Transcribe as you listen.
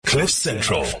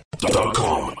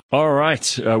CliffCentral.com. All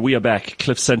right, we are back.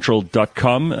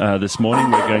 CliffCentral.com. This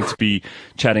morning we're going to be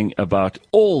chatting about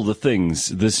all the things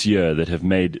this year that have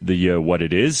made the year what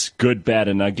it is, good, bad,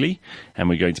 and ugly. And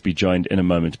we're going to be joined in a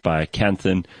moment by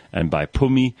Kanthan and by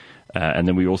Pumi. And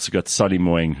then we also got Solly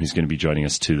Moeng, who's going to be joining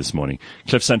us too this morning.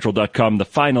 CliffCentral.com, the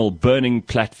final burning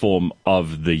platform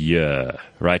of the year.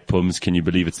 Right, Pums? Can you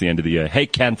believe it's the end of the year? Hey,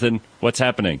 Kanthan, what's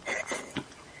happening?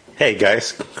 Hey,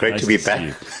 guys. Great to be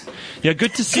back. Yeah,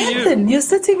 good to see you. Kanthan, you're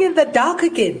sitting in the dark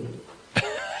again.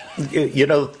 You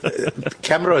know,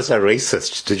 cameras are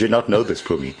racist. Did you not know this,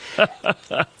 Pumi?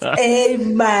 Hey,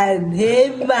 man.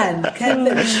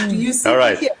 Kanthan, you see all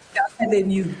right. Here, darker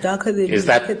than you. Is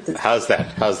that, how's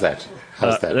that?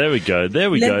 There we go. Now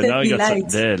there we be got some, light.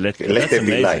 there. Let there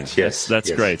be light. Yes, that's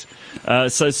yes. great.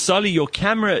 So, Solly, your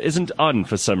camera isn't on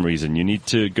for some reason. You need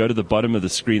to go to the bottom of the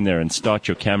screen there and start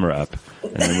your camera up,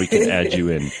 and then we can add you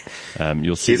in.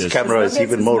 You'll see his camera is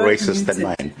even more racist than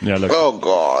mine. Yeah, look, oh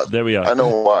God! There we are. I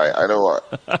know why.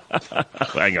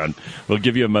 Hang on, we'll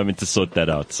give you a moment to sort that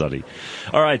out, Solly.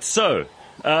 All right, so.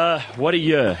 What a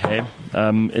year, hey?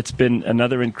 It's been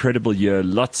another incredible year.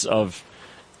 Lots of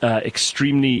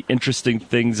extremely interesting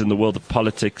things in the world of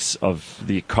politics, of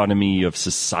the economy, of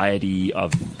society,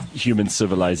 of human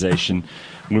civilization.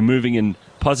 We're moving in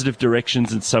positive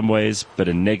directions in some ways, but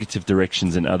in negative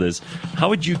directions in others. How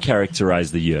would you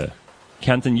characterize the year?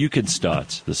 Kanthan, you could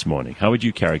start this morning. How would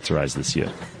you characterize this year?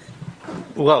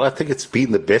 Well, I think it's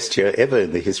been the best year ever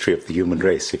in the history of the human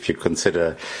race, if you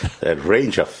consider a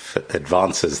range of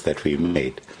advances that we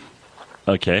made.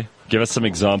 Okay. Give us some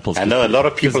examples. I know a lot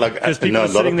of people are sitting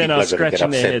there now scratching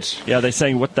their heads. Yeah, they're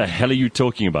saying, what the hell are you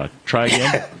talking about? Try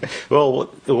again. Well,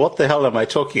 what the hell am I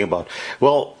talking about?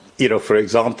 Well, you know, for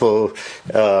example,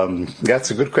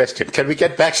 that's a good question. Can we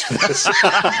get back to this?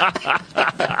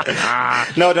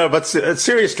 No, but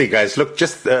seriously, guys, look,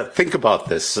 just think about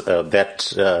this,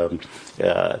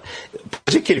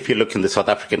 particularly if you look in the South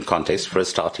African context for a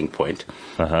starting point.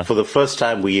 For the first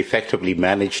time, we effectively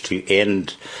managed to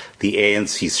end the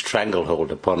ANC's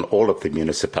stranglehold upon all of the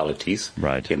municipalities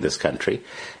in this country.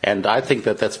 And I think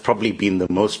that that's probably been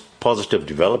the most positive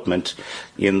development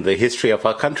in the history of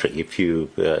our country, if you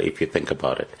think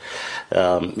about it.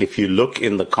 If you look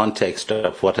in the context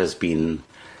of what has been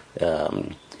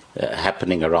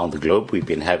happening around the globe, we've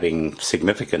been having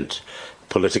significant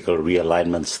political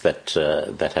realignments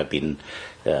that have been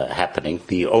happening.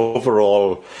 The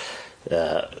overall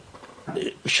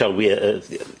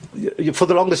for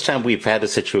the longest time, we've had a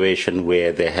situation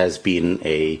where there has been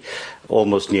a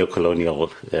almost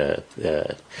neocolonial,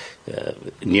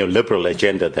 neoliberal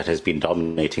agenda that has been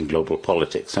dominating global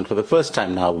politics. And for the first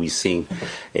time now, we're seeing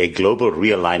a global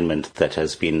realignment that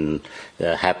has been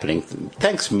happening,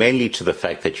 thanks mainly to the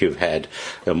fact that you've had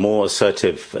a more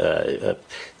assertive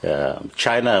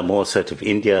China, a more assertive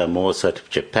India, a more assertive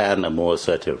Japan, a more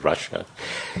assertive Russia.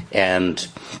 And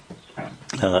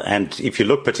if you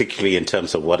look particularly in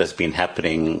terms of what has been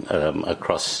happening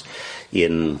across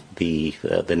in the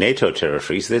NATO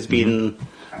territories, there's been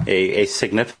a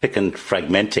significant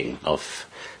fragmenting of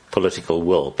political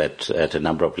will at a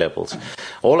number of levels.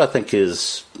 All I think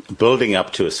is building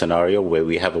up to a scenario where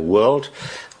we have a world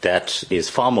that is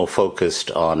far more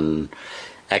focused on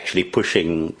actually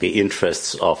pushing the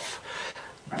interests of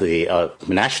the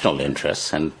national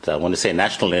interests, and I want to say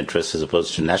national interests as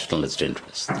opposed to nationalist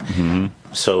interests.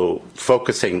 So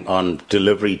focusing on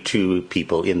delivery to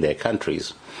people in their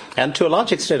countries. And to a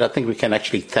large extent, I think we can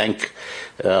actually thank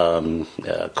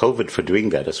COVID for doing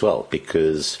that as well,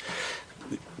 because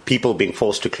people being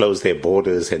forced to close their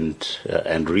borders and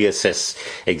reassess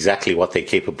exactly what they're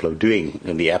capable of doing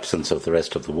in the absence of the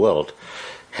rest of the world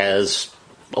has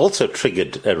also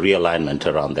triggered a realignment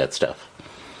around that stuff.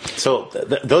 So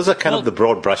those are kind of the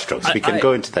broad brushstrokes. We can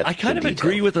go into that. I kind of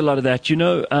agree with a lot of that. You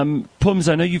know, Pums,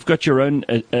 I know you've got your own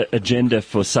agenda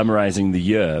for summarizing the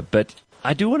year, but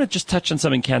I do want to just touch on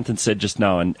something Kanthan said just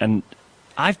now, and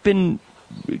I've been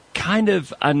kind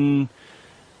of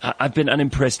I've been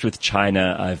unimpressed with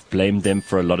China. I've blamed them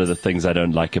for a lot of the things I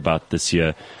don't like about this year.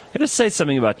 I'm going to say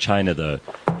something about China, though,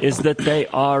 is that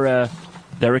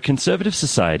they're a conservative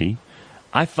society.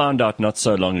 I found out not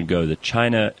so long ago that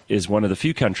China is one of the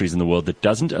few countries in the world that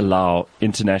doesn't allow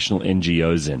international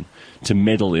NGOs in to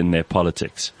meddle in their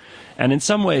politics. And in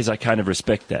some ways, I kind of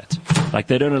respect that. Like,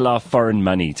 they don't allow foreign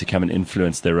money to come and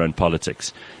influence their own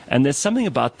politics. And there's something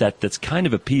about that that's kind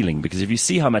of appealing, because if you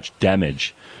see how much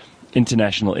damage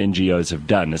international NGOs have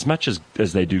done, as much as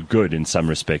they do good in some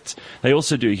respects, they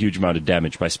also do a huge amount of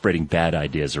damage by spreading bad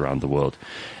ideas around the world.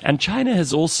 And China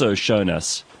has also shown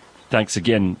us, thanks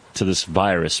again to this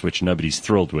virus, which nobody's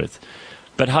thrilled with,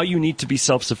 but how you need to be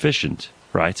self-sufficient,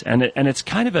 right? And it's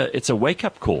kind of it's a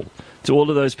wake-up call to all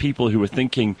of those people who were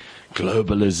thinking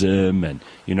globalism and,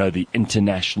 the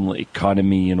international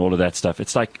economy and all of that stuff.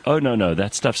 It's like, oh, no,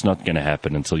 that stuff's not going to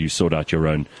happen until you sort out your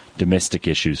own domestic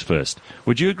issues first.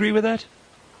 Would you agree with that?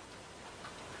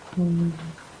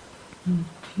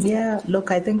 Yeah,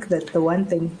 look, I think that the one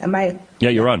thing, Yeah,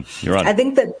 you're on. I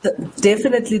think that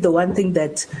definitely the one thing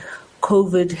that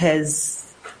COVID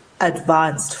has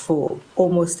advanced for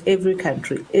almost every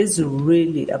country is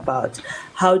really about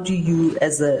how do you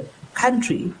as a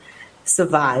country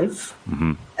survive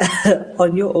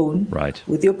on your own, right,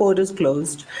 with your borders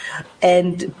closed,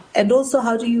 and also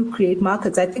how do you create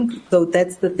markets. I think though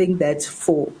that's the thing that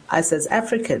for us as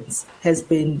Africans has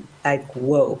been like,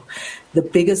 whoa, the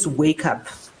biggest wake up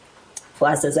for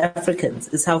us as Africans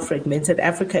is how fragmented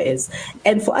Africa is.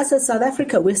 And for us as South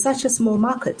Africa, we're such a small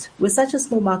market.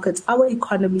 Our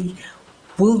economy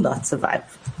will not survive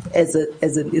as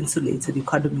an insulated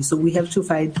economy. So we have to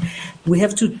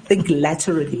think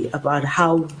laterally about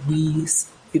how we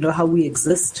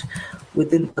exist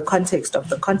within the context of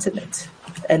the continent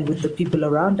and with the people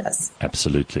around us.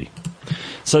 Absolutely.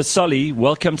 So, Solly,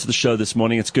 welcome to the show this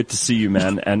morning. It's good to see you,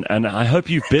 man, and I hope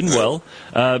you've been well.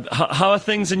 How are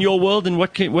things in your world, and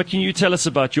what can you tell us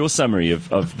about your summary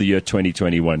of the year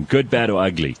 2021? Good, bad, or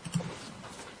ugly?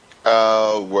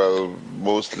 Well,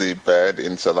 mostly bad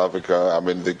in South Africa. I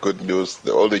mean, the good news,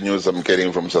 all the news I'm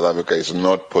getting from South Africa is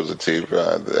not positive.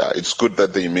 It's good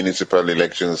that the municipal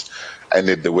elections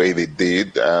ended the way they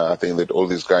did. I think that all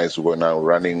these guys who are now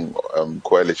running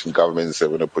coalition governments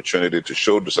have an opportunity to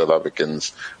show to South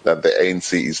Africans that the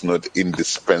ANC is not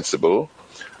indispensable.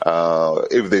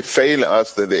 If they fail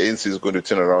us, then the ANC is going to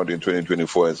turn around in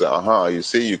 2024 and say, you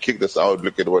see, you kicked us out,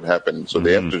 look at what happened. So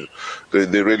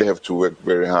they really have to work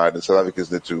very hard, and South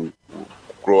Africans need to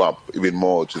grow up even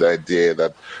more to the idea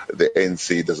that the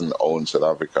ANC doesn't own South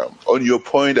Africa. On your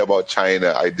point about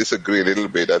China, I disagree a little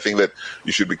bit. I think that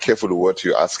you should be careful with what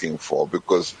you're asking for,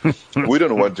 because we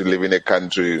don't want to live in a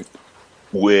country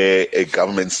where a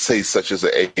government says, such as the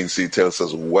ANC, tells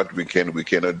us what we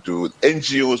cannot do.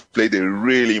 NGOs played a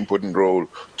really important role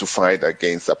to fight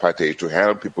against apartheid, to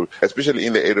help people, especially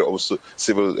in the area of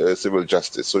civil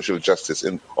justice, social justice,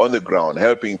 and on the ground,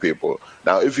 helping people.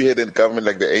 Now, if you had a government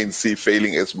like the ANC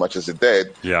failing as much as it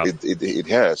did, it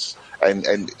has. And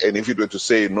if you were to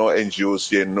say no NGOs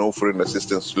here, no foreign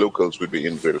assistance, locals would be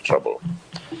in real trouble.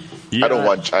 Yeah. I don't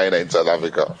want China in South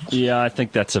Africa. Yeah, I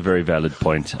think that's a very valid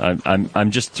point.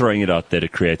 I'm just throwing it out there to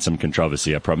create some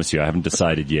controversy. I promise you, I haven't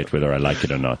decided yet whether I like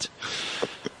it or not.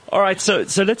 All right, so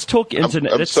let's talk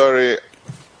internet. I'm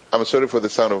sorry for the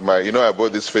sound of I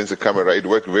bought this fancy camera. It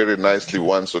worked very nicely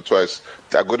once or twice.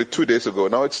 I got it 2 days ago.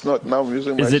 Now it's not. Now I'm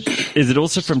using my... Is it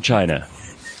also from China?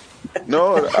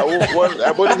 No,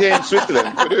 I bought it here in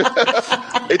Switzerland.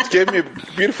 It gave me a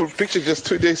beautiful picture just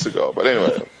 2 days ago. But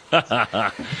anyway.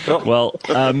 Well,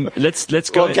 let's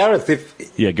go. Well, Gareth,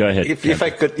 go ahead.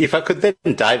 If I could then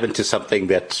dive into something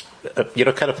that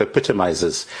kind of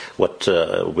epitomizes what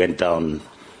went down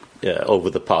over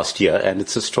the past year, and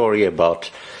it's a story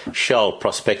about Shell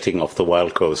prospecting off the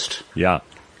Wild Coast. Yeah.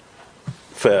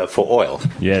 For oil.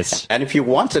 Yes. And if you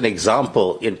want an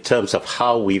example in terms of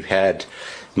how we've had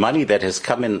money that has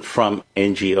come in from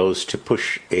NGOs to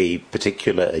push a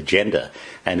particular agenda,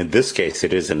 and in this case,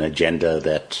 it is an agenda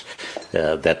that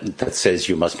says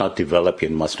you must not develop, you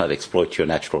must not exploit your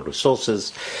natural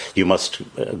resources, you must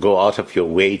go out of your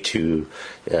way to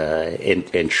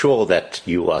ensure that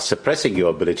you are suppressing your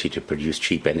ability to produce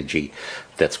cheap energy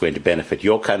that's going to benefit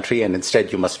your country, and instead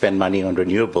you must spend money on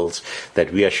renewables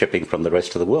that we are shipping from the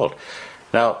rest of the world.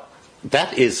 Now,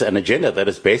 that is an agenda that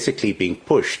is basically being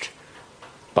pushed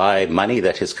by money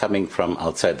that is coming from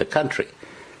outside the country.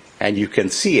 And you can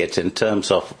see it in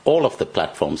terms of all of the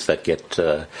platforms that get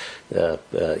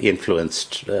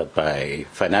influenced by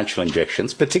financial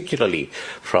injections, particularly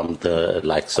from the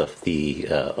likes of the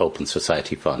Open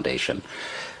Society Foundation,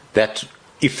 that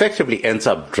effectively ends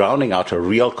up drowning out a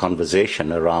real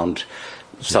conversation around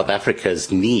South Africa's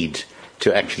need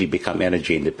to actually become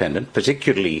energy independent,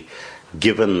 particularly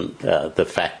given the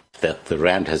fact that the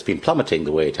rand has been plummeting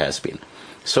the way it has been.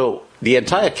 So the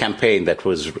entire campaign that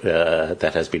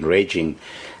has been raging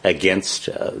against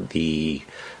the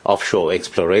offshore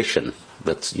exploration,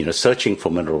 that's searching for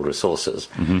mineral resources,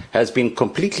 has been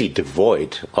completely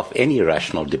devoid of any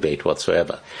rational debate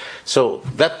whatsoever. So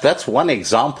that's one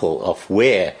example of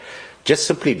where, just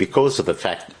simply because of the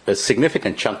fact, a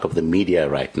significant chunk of the media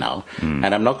right now,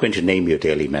 and I'm not going to name your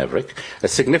Daily Maverick, a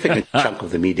significant chunk of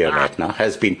the media right now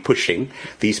has been pushing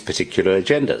these particular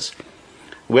agendas.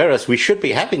 Whereas we should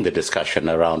be having the discussion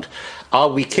around, are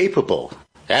we capable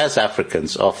as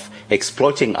Africans of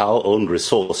exploiting our own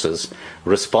resources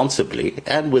responsibly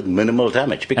and with minimal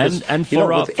damage? Because and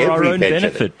for our own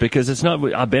benefit, because it's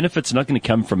not, our benefits are not going to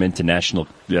come from international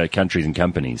countries and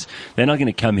companies. They're not going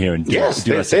to come here and do us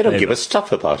a they don't give a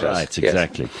stuff about us. Right,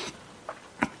 exactly. Yes.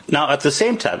 Now, at the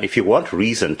same time, if you want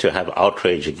reason to have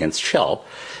outrage against Shell,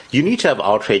 you need to have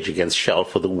outrage against Shell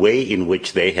for the way in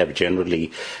which they have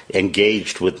generally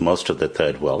engaged with most of the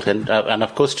third world. And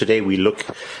of course, today we look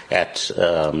at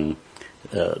the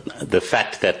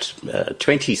fact that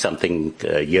 20-something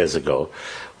years ago,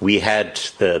 we had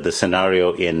the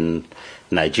scenario in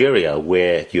Nigeria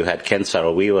where you had Ken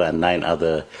Saro-Wiwa and 9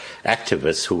 other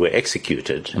activists who were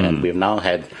executed. And we've now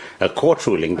had a court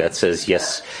ruling that says,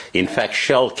 yes, in fact,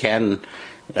 Shell can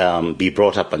be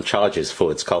brought up on charges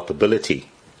for its culpability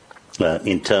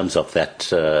in terms of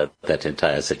that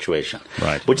entire situation.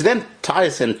 Right. Which then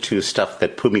ties into stuff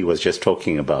that Phumi was just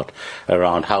talking about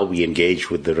around how we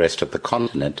engage with the rest of the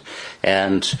continent.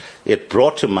 And it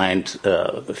brought to mind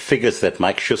figures that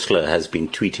Mike Schussler has been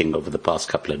tweeting over the past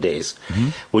couple of days,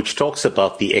 which talks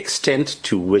about the extent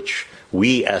to which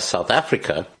we as South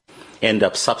Africa end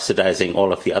up subsidizing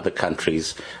all of the other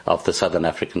countries of the Southern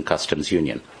African Customs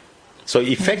Union. So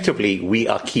effectively, we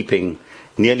are keeping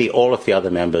nearly all of the other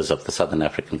members of the Southern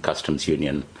African Customs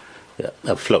Union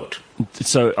afloat.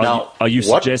 So are you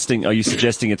suggesting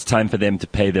it's time for them to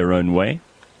pay their own way?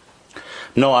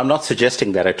 No, I'm not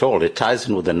suggesting that at all. It ties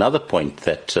in with another point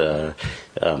that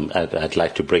I'd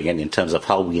like to bring in terms of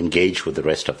how we engage with the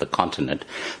rest of the continent,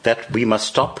 that we must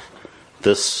stop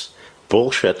this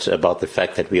bullshit about the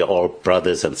fact that we are all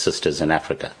brothers and sisters in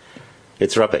Africa.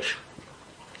 It's rubbish.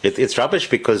 It's rubbish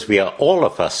because we are, all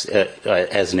of us,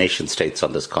 as nation states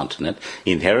on this continent,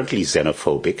 inherently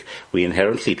xenophobic, we're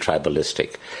inherently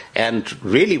tribalistic. And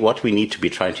really what we need to be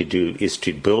trying to do is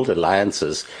to build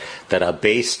alliances that are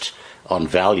based on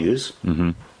values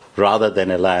rather than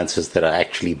alliances that are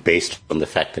actually based on the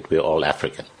fact that we're all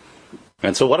African.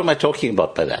 And so what am I talking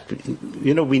about by that?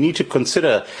 You know, we need to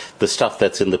consider the stuff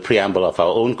that's in the preamble of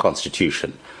our own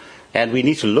constitution. And we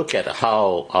need to look at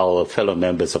how our fellow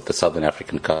members of the Southern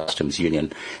African Customs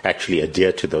Union actually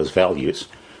adhere to those values.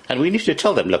 And we need to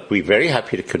tell them, look, we're very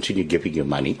happy to continue giving you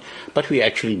money, but we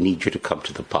actually need you to come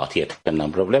to the party at a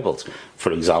number of levels.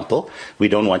 For example, we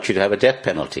don't want you to have a death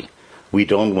penalty. We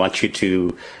don't want you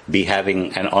to be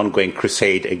having an ongoing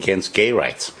crusade against gay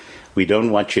rights. We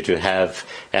don't want you to have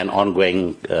an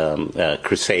ongoing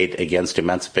crusade against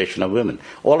emancipation of women.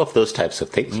 All of those types of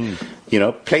things. You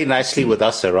know, play nicely with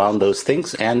us around those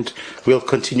things, and we'll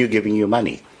continue giving you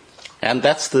money. And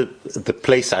that's the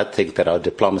place I think that our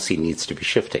diplomacy needs to be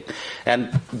shifting.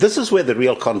 And this is where the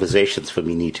real conversations for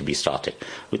me need to be starting.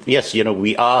 Yes, you know,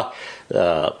 we are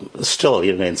still,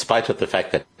 you know, in spite of the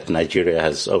fact that Nigeria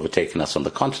has overtaken us on the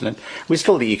continent, we're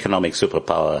still the economic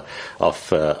superpower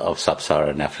of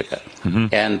sub-Saharan Africa.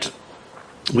 And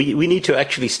we need to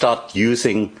actually start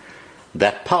using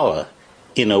that power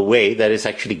in a way that is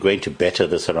actually going to better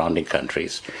the surrounding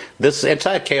countries. This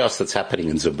entire chaos that's happening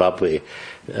in Zimbabwe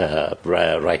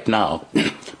right now,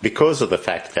 because of the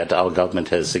fact that our government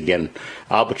has, again,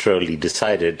 arbitrarily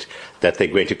decided that they're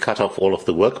going to cut off all of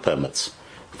the work permits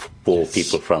for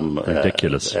people from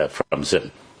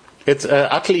Zim. It's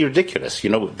utterly ridiculous. You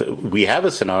know, we have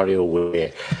a scenario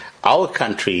where our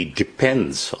country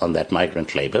depends on that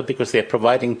migrant labor because they're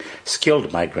providing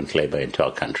skilled migrant labor into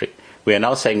our country. We are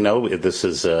now saying, no, this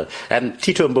is... and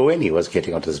Tito Mboweni was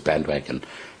getting onto this bandwagon.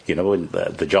 You know, when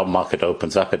the job market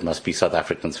opens up, it must be South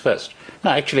Africans first.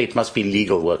 No, actually, it must be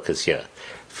legal workers here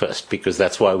first, because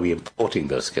that's why we're importing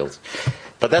those skills.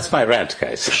 But that's my rant,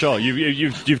 guys. Sure,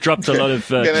 you've dropped a lot of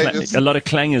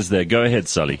clangers there. Go ahead,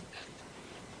 Solly.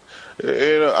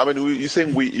 You know, I mean, you're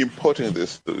saying we're importing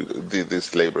these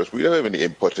laborers. We haven't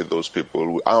imported those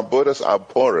people. Our borders are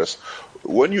porous.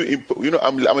 When you import, you know,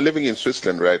 I'm living in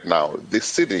Switzerland right now. The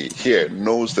city here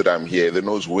knows that I'm here. They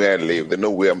knows where I live. They know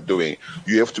where I'm doing.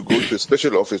 You have to go to a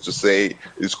special office to say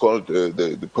it's called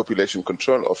the population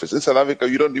control office. In South Africa,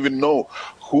 you don't even know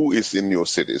who is in your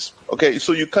cities. Okay,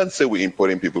 so you can't say we're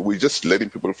importing people. We're just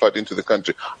letting people flood into the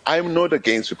country. I'm not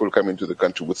against people coming to the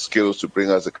country with skills to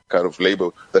bring us the kind of labor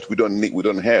that we don't need, we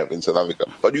don't have in South Africa.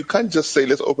 But you can't just say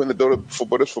let's open the door for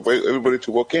borders for everybody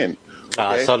to walk in.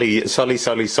 Okay?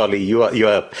 Solly,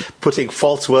 are putting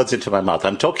false words into my mouth.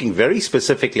 I'm talking very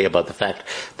specifically about the fact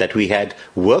that we had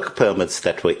work permits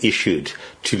that were issued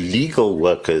to legal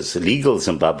workers, legal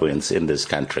Zimbabweans in this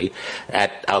country.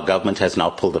 Our government has now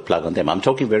pulled the plug on them. I'm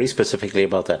talking very specifically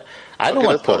about that. I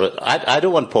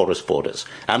don't want porous borders.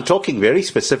 I'm talking very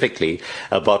specifically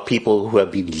about people who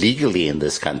have been legally in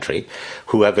this country,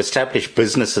 who have established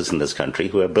businesses in this country,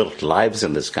 who have built lives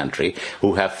in this country,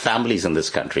 who have families in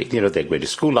this country. You know, they're going to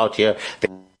school out here.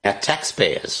 They're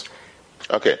taxpayers.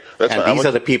 Okay, that's and fine. These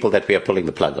are the people that we are pulling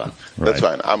the plug on. That's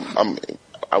fine.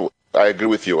 I agree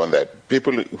with you on that.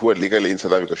 People who are legally in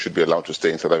South Africa should be allowed to stay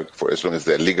in South Africa for as long as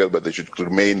they're legal, but they should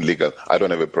remain legal. I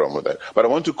don't have a problem with that. But I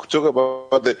want to talk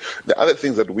about the other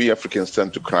things that we Africans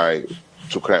tend to cry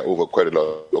over quite a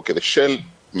lot. Okay, the Shell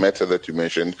matter that you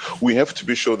mentioned, we have to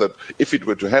be sure that if it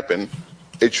were to happen,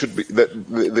 it should be that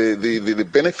the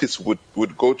benefits would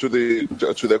go to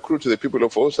the crew, to the people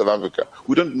of all South Africa.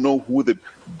 We don't know who the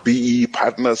BE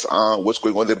partners are, what's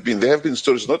going on. There have been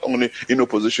stories not only in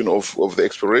opposition of the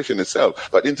exploration itself,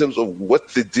 but in terms of what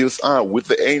the deals are with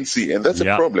the ANC, and that's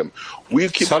a problem. We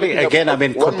keep Sorry, again, I'm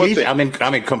in complete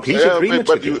agreement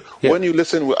with you. When you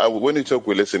listen, when you talk,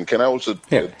 we listen. Can I also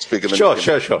speak? Sure.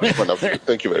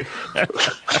 Thank you very much.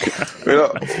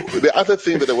 The other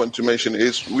thing that I want to mention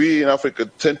is we in Africa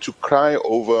tend to cry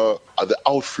over the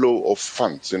outflow of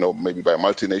funds, maybe by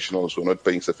multinationals who are not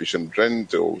paying sufficient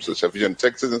rent or sufficient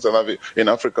taxes in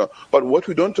Africa. But what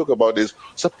we don't talk about is,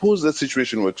 suppose that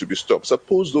situation were to be stopped,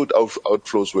 suppose those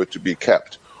outflows were to be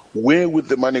capped, where would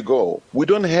the money go? We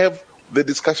don't have the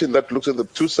discussion that looks at the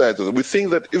two sides of it. We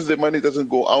think that if the money doesn't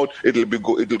go out, it'll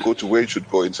go to where it should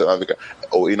go in South Africa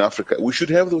or in Africa. We should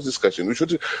have those discussions.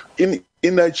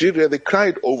 In Nigeria, they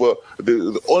cried over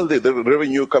all the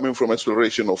revenue coming from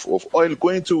exploration of oil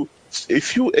going to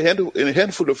a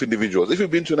handful of individuals. If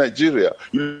you've been to Nigeria,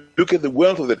 you look at the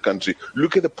wealth of that country,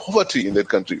 look at the poverty in that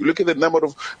country, look at the number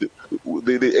of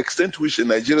the extent to which the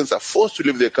Nigerians are forced to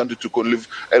leave their country to go live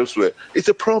elsewhere. It's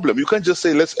a problem. You can't just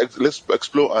say let's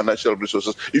explore our natural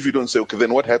resources if you don't say, okay,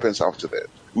 then what happens after that?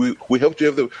 We have to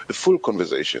have the full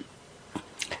conversation.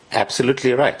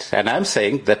 Absolutely right. And I'm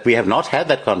saying that we have not had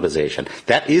that conversation.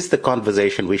 That is the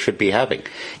conversation we should be having.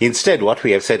 Instead, what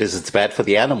we have said is it's bad for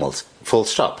the animals. Full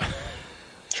stop.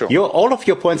 Sure. All of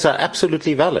your points are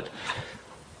absolutely valid.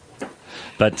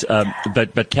 But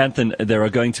Kanthan, there are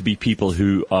going to be people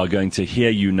who are going to hear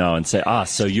you now and say,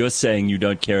 so you're saying you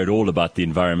don't care at all about the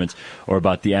environment or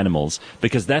about the animals,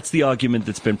 because that's the argument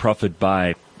that's been proffered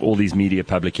by all these media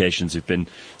publications who've been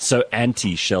so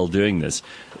anti-Shell doing this.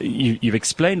 You've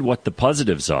explained what the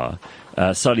positives are.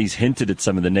 Solly's hinted at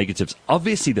some of the negatives.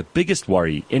 Obviously, the biggest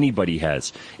worry anybody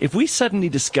has, if we suddenly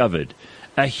discovered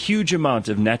a huge amount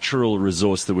of natural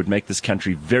resource that would make this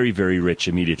country very, very rich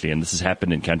immediately, and this has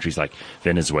happened in countries like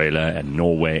Venezuela and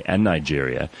Norway and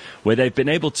Nigeria, where they've been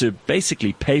able to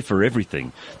basically pay for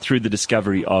everything through the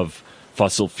discovery of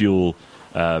fossil fuel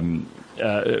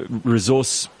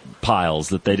resource piles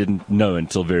that they didn't know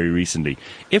until very recently.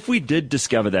 If we did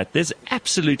discover that, there's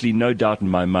absolutely no doubt in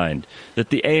my mind that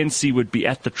the ANC would be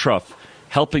at the trough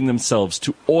helping themselves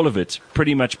to all of it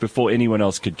pretty much before anyone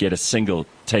else could get a single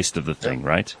taste of the thing,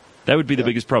 right? That would be the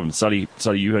biggest problem. Solly,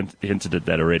 you hinted at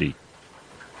that already.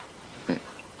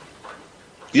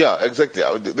 Yeah, exactly.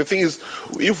 The thing is,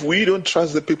 if we don't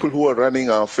trust the people who are running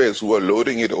our affairs, who are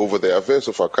loading it over the affairs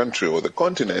of our country or the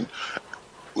continent,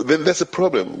 then that's a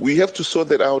problem. We have to sort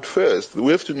that out first.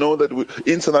 We have to know that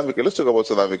in South Africa, let's talk about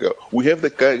South Africa, we have the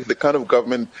kind of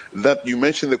government that you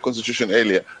mentioned the Constitution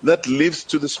earlier, that lives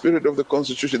to the spirit of the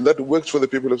Constitution, that works for the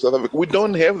people of South Africa. We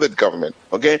don't have that government,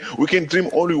 okay? We can dream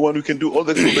all we want, we can do all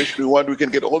the exploration we want, we can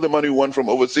get all the money we want from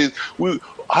overseas. What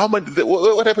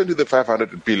happened to the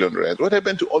 500 billion rand? What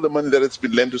happened to all the money that has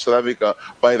been lent to South Africa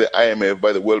by the IMF,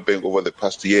 by the World Bank over the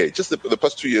past year, just the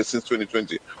past 2 years since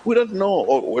 2020? We don't know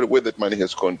where that money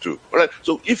has gone to. All right.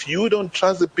 So if you don't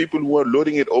trust the people who are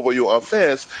loading it over your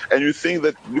affairs, and you think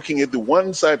that looking at the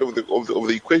one side of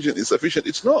the equation is sufficient,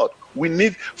 it's not. We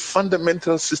need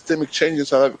fundamental systemic change in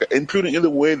South Africa, including in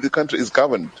the way the country is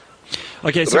governed.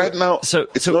 Okay, so right now,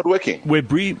 it's not working. We're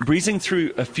breezing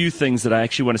through a few things that I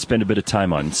actually want to spend a bit of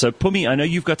time on. So, Pumi, I know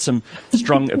you've got some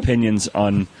strong opinions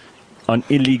on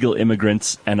illegal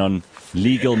immigrants and on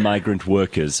legal migrant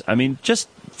workers. I mean, just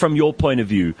from your point of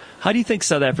view, how do you think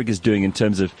South Africa is doing in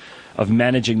terms of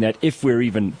managing that, if we're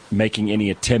even making any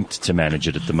attempt to manage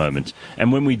it at the moment?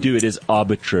 And when we do, it is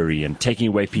arbitrary and taking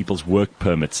away people's work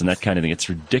permits and that kind of thing. It's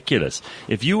ridiculous.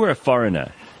 If you were a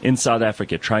foreigner in South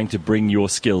Africa trying to bring your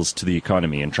skills to the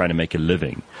economy and trying to make a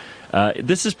living,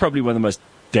 this is probably one of the most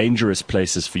dangerous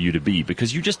places for you to be,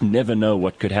 because you just never know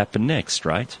what could happen next,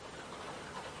 right?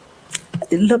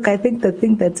 Look, I think the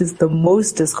thing that is the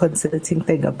most disconcerting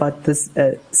thing about this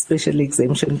special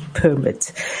exemption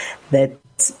permit that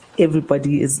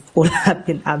everybody is all up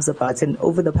in arms about, and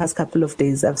over the past couple of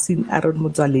days, I've seen Aaron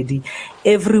Motsoaledi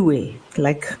everywhere,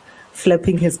 like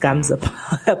flapping his gums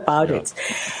about it,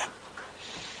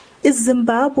 is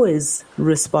Zimbabwe's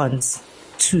response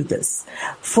to this.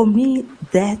 For me,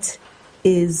 that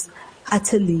is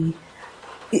utterly...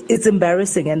 It's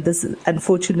embarrassing, and this is,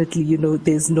 unfortunately,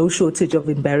 there's no shortage of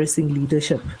embarrassing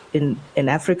leadership in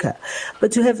Africa.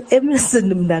 But to have Emerson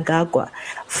Mnangagwa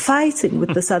fighting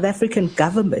with the South African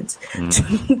government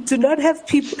to not have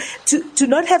people, to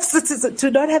not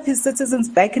have his citizens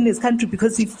back in his country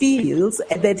because he feels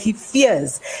that he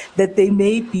fears that they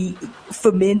may be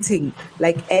fomenting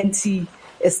like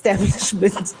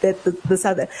anti-establishment, that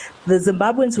the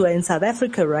Zimbabweans who are in South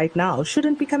Africa right now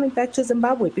shouldn't be coming back to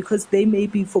Zimbabwe because they may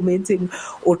be fomenting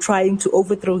or trying to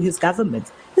overthrow his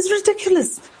government. It's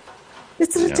ridiculous.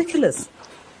 It's ridiculous.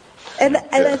 And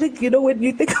I think, when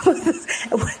you think about this,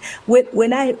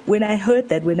 when I heard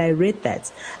that, when I read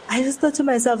that, I just thought to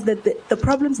myself that the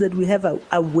problems that we have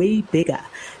are way bigger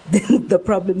than the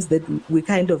problems that we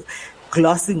kind of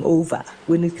glossing over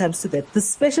when it comes to that. The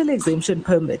special exemption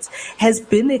permit has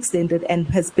been extended and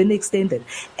has been extended.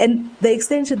 And the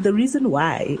extension, the reason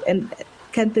why, and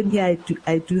Kanthan, here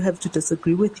I do have to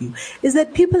disagree with you, is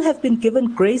that people have been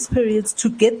given grace periods to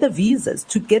get the visas,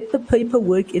 to get the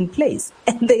paperwork in place,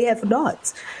 and they have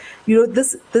not.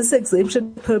 This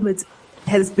exemption permit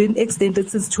has been extended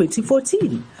since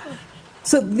 2014.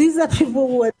 So these are people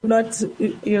who are not,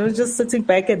 just sitting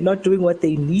back and not doing what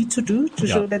they need to do to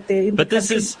show that they're in but the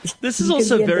country. This is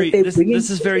also very this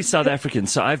is very South African.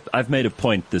 So I've made a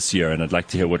point this year, and I'd like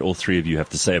to hear what all three of you have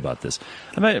to say about this.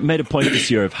 I made a point this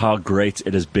year of how great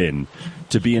it has been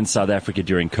to be in South Africa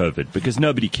during COVID because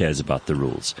nobody cares about the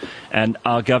rules, and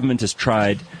our government has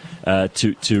tried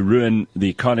to ruin the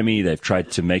economy. They've tried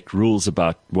to make rules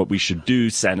about what we should do,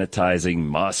 sanitizing,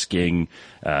 masking,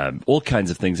 all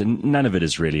kinds of things, and none of it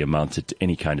has really amounted to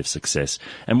any kind of success.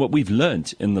 And what we've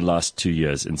learned in the last 2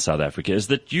 years in South Africa is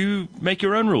that you make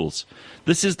your own rules.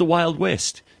 This is the Wild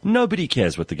West. Nobody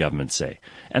cares what the government say.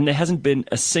 And there hasn't been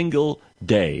a single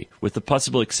day, with the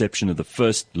possible exception of the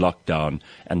first lockdown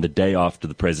and the day after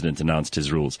the president announced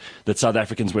his rules, that South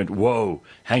Africans went, whoa,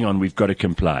 hang on, we've got to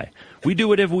comply. We do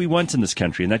whatever we want in this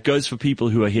country, and that goes for people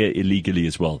who are here illegally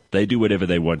as well. They do whatever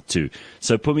they want to.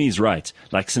 So Pumi's right.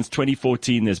 Like since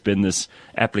 2014, there's been this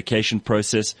application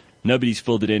process. Nobody's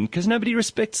filled it in because nobody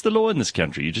respects the law in this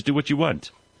country. You just do what you want.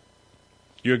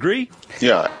 You agree?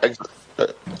 Yeah,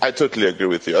 I totally agree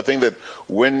with you. I think that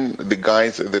when the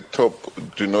guys at the top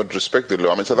do not respect the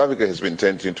law, South Africa has been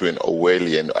turned into an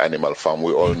Orwellian animal farm.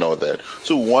 We all know that.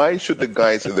 So why should the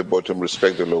guys at the bottom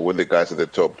respect the law when the guys at the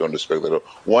top don't respect the law?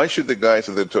 Why should the guys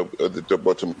at the top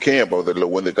bottom care about the law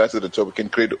when the guys at the top can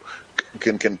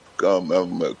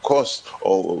cause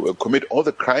or commit all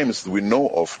the crimes we know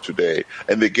of today,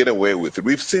 and they get away with it?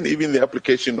 We've seen even the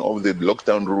application of the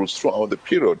lockdown rules throughout the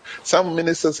period. Some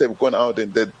ministers have gone out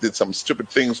and they did some stupid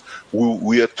things.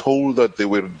 We are told that they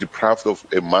were deprived of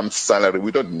a month's salary.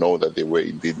 We don't know that they were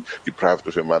indeed deprived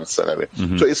of a month's salary.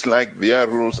 Mm-hmm. So it's like their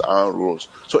rules are rules.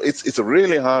 So it's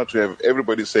really hard to have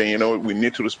everybody saying, we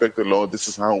need to respect the law. This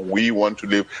is how we want to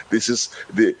live. This is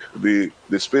the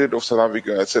spirit of South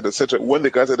Africa, etc., etc. When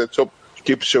the guys at the top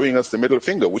keep showing us the middle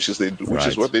finger, which is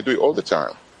what they do all the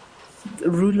time.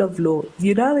 Rule of law.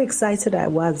 You know how excited I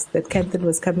was that Kanthan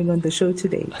was coming on the show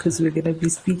today, because we're going to be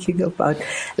speaking about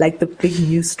like the big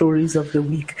news stories of the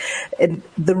week. And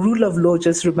the rule of law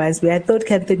just reminds me, I thought,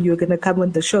 Kanthan, you were going to come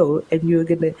on the show and you were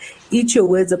going to eat your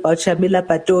words about Shamila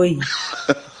Batoyi.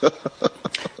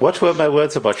 What were my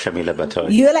words about Shamila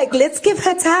Batoyi? You're like, let's give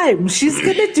her time. She's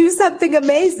going to do something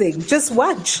amazing. Just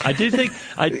watch. I do think,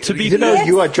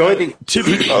 you are joining.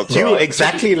 You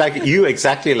exactly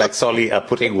like Solly are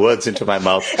putting words into my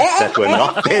mouth that were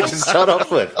not there to start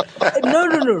off with.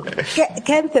 No.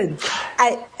 Kanthan,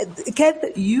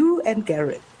 you and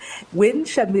Gareth, when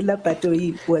Shamila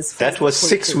Batoyi was that was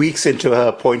 6 weeks into her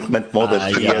appointment more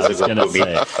than 3 years ago. I was going to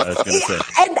say.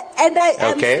 And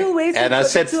I'm still waiting and I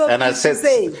said, and I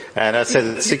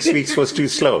said 6 weeks was too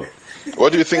slow.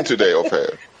 What do you think today of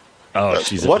her? Oh,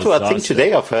 she's what do I think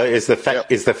today of her is the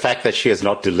fact that she has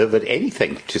not delivered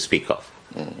anything to speak of.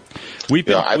 We've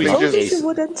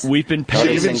been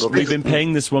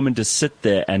paying this woman to sit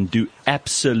there and do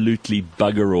absolutely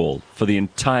bugger all for the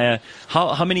entire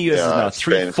how many years is it now?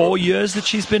 3-4 years that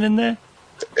she's been in there?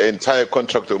 entire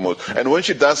contract almost. And when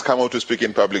she does come out to speak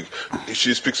in public,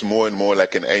 she speaks more and more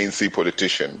like an ANC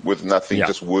politician with nothing,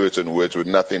 just words and words with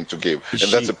nothing to give.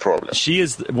 And that's a problem. She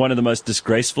is one of the most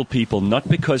disgraceful people, not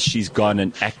because she's gone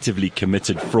and actively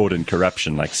committed fraud and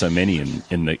corruption like so many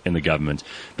in the government,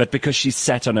 but because she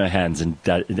sat on her hands and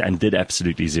did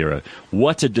absolutely zero.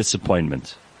 What a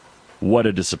disappointment. What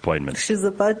a disappointment. She's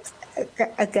about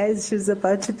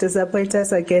to disappoint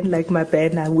us again like my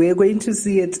banner. We're going to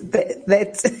see it.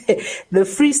 That the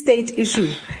Free State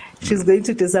issue. She's going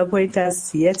to disappoint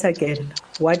us yet again.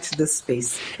 Watch this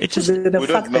space. She's going to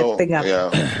fuck that thing up.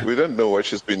 Yeah, we don't know what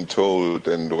she's been told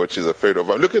and what she's afraid of.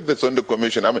 Look at the Zondo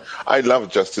Commission. I mean, I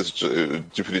love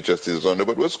Deputy Justice Zondo,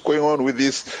 but what's going on with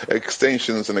these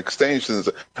extensions?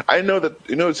 I know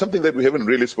that, something that we haven't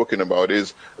really spoken about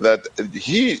is that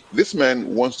this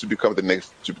man wants to become the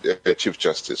next Chief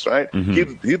Justice, right?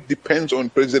 Mm-hmm. He depends on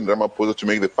President Ramaphosa to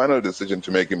make the final decision to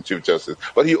make him Chief Justice.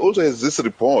 But he also has this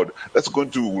report that's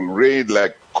going to rain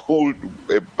like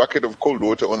a bucket of cold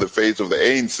water on the face of the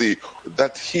ANC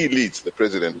that he leads, the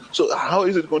president. So how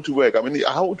is it going to work? I mean,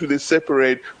 how do they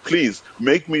separate? Please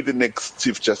make me the next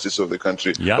Chief Justice of the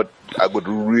country. Yeah. But I got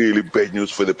really bad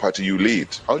news for the party you lead.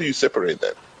 How do you separate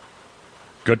that?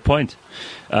 Good point.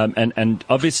 And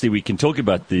obviously we can talk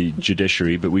about the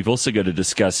judiciary, but we've also got to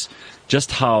discuss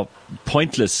just how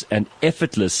pointless and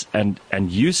effortless and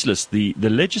useless the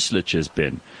legislature has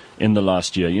been in the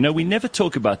last year. We never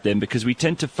talk about them because we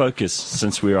tend to focus,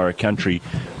 since we are a country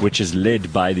which is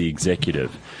led by the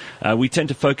executive, we tend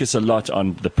to focus a lot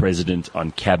on the president,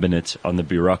 on cabinet, on the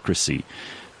bureaucracy.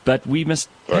 But we must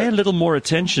pay a little more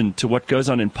attention to what goes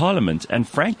on in Parliament. And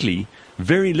frankly,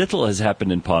 very little has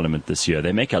happened in Parliament this year.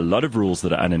 They make a lot of rules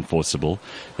that are unenforceable.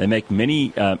 They make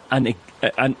many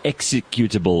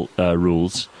unexecutable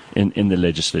rules in the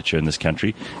legislature in this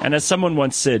country. And as someone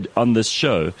once said on this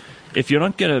show, if you're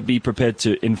not going to be prepared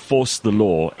to enforce the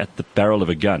law at the barrel of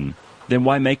a gun, then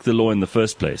why make the law in the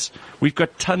first place? We've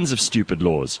got tons of stupid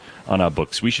laws on our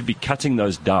books. We should be cutting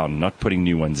those down, not putting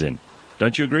new ones in.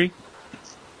 Don't you agree?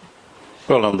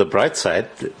 Well, on the bright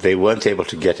side, they weren't able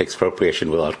to get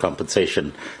expropriation without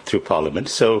compensation through Parliament.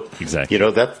 So, exactly.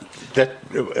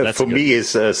 That for me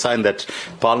is a sign that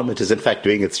Parliament is in fact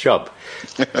doing its job.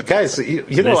 Guys, I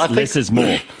think less is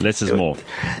more. Less is more.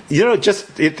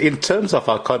 Just in terms of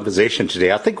our conversation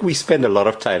today, I think we spend a lot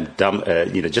of time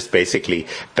just basically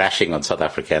bashing on South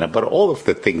Africa about all of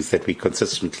the things that we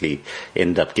consistently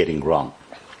end up getting wrong.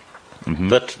 Mm-hmm.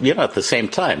 But, at the same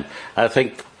time, I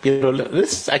think,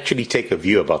 let's actually take a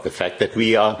view about the fact that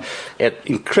we are an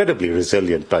incredibly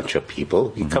resilient bunch of people.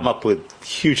 We come up with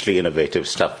hugely innovative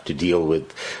stuff to deal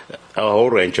with a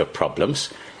whole range of problems.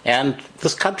 And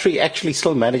this country actually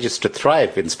still manages to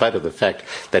thrive in spite of the fact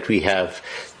that we have,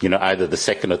 either the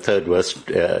second or third worst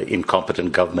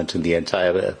incompetent government in the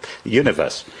entire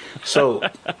universe. So,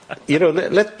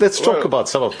 let's talk about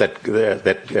some of that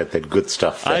good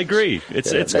stuff. I agree. It's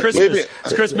Christmas.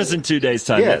 It's Christmas in 2 days'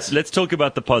 time. Yes. Let's talk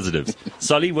about the positives.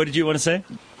 Solly, what did you want to say?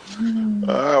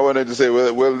 I wanted to say,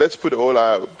 well, let's put all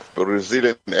our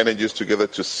resilient energies together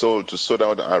to sort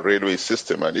out our railway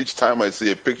system. And each time I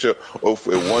see a picture of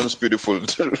a once beautiful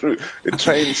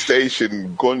train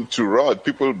station gone to rot,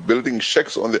 people building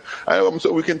shacks on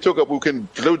so we can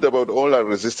gloat about all our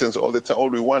resistance all the time, all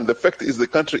we want. The fact is the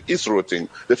country is rotting.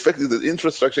 The fact is that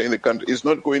infrastructure in the country is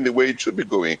not going the way it should be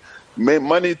going.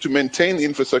 Money to maintain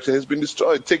infrastructure has been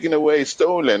destroyed, taken away,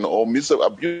 stolen, or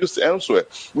abused elsewhere.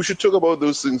 We should talk about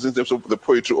those things in terms of the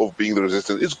poetry of being the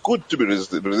resistance. It's good to be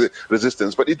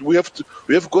resistance, but we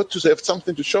have got to have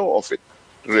something to show off it,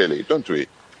 really, don't we?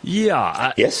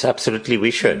 Yeah. Yes, absolutely,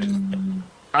 we should.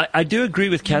 I do agree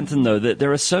with Kanthan, though, that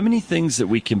there are so many things that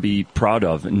we can be proud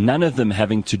of, none of them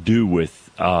having to do with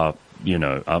our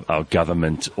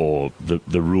government or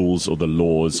the rules or the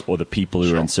laws or the people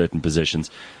who are in certain positions.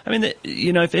 I mean,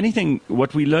 if anything,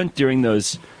 what we learned during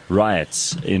those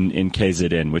riots in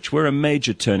KZN, which were a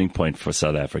major turning point for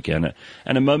South Africa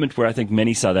and a moment where I think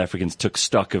many South Africans took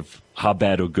stock of how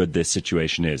bad or good their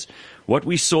situation is. What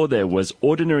we saw there was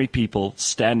ordinary people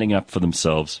standing up for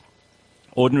themselves.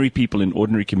 Ordinary people in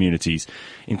ordinary communities,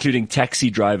 including taxi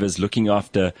drivers looking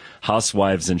after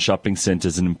housewives in shopping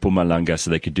centers in Mpumalanga so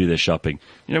they could do their shopping.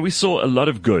 We saw a lot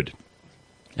of good.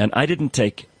 And I didn't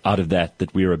take out of that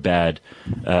we're a bad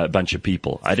bunch of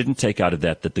people. I didn't take out of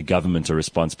that the government are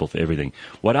responsible for everything.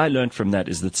 What I learned from that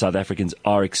is that South Africans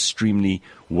are extremely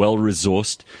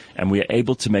well-resourced and we are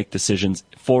able to make decisions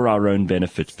for our own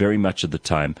benefit very much of the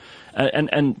time.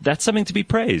 And that's something to be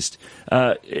praised.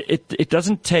 It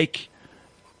doesn't take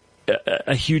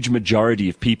a huge majority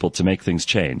of people to make things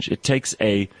change. It takes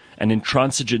an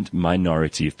intransigent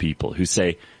minority of people who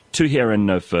say, to here and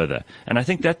no further. And I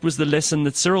think that was the lesson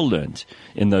that Cyril learned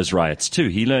in those riots too.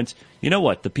 He learned, you know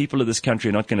what, the people of this country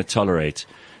are not going to tolerate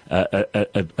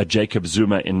a Jacob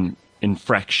Zuma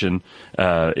infraction.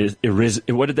 What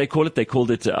did they call it? They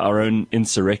called it our own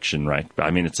insurrection, right?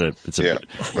 I mean, that's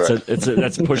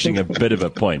pushing a bit of a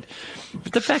point.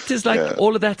 But the fact is,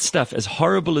 all of that stuff, as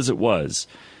horrible as it was,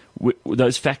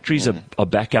 those factories are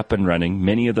back up and running.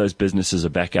 Many of those businesses are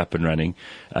back up and running.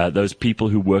 Those people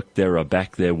who worked there are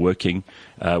back there working.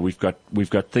 We've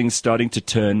got things starting to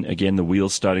turn again. The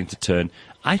wheels starting to turn.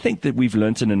 I think that we've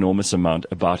learnt an enormous amount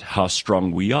about how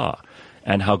strong we are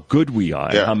and how good we are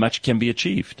and how much can be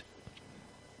achieved.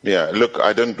 Yeah, look,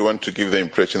 I don't want to give the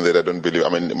impression that I don't believe. I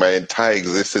mean, my entire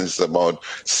existence is about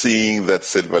seeing that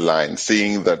silver line,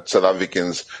 seeing that South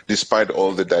Africans, despite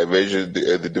all the diversion,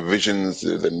 the divisions,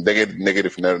 the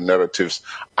negative narratives,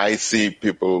 I see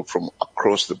people from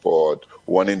across the board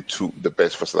wanting to the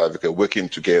best for South Africa, working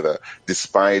together,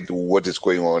 despite what is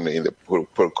going on in the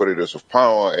corridors of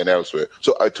power and elsewhere.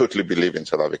 So I totally believe in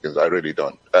South Africans. I really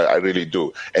don't. I really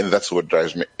do. And that's what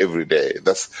drives me every day.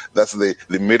 That's the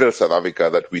middle South Africa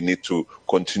that we need to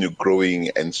continue growing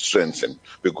and strengthen,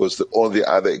 because all the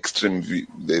other extreme,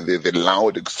 the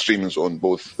loud extremes on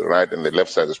both the right and the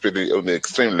left side, especially on the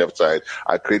extreme left side,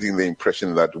 are creating the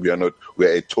impression that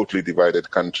we're a totally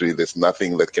divided country. There's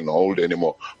nothing that can hold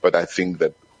anymore. But I think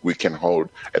that we can hold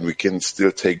and we can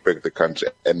still take back the country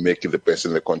and make it the best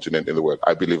in the continent, in the world.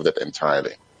 I believe that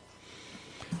entirely.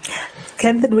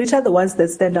 Kanthan, which are the ones that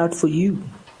stand out for you?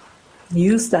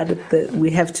 You started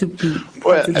we have to be.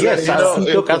 Well, yes,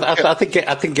 look, I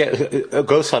think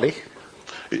go, Sally.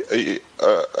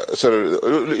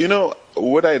 So,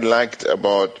 what I liked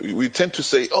about, we tend to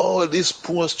say, oh, these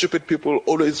poor, stupid people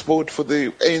always vote for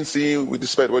the ANC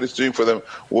despite what it's doing for them.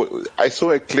 I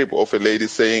saw a clip of a lady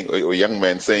saying, or a young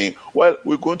man saying, well,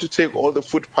 we're going to take all the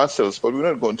food parcels, but we're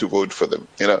not going to vote for them.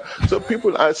 So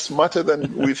people are smarter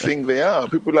than we think they are.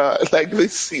 People are like, they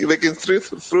can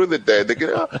through the day. They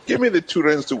can, give me the 2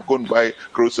 rands to go and buy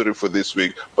grocery for this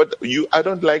week. But I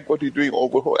don't like what you're doing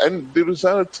overall. And the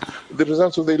results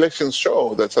of the elections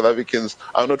show that South Africans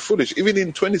are not foolish. Even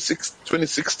in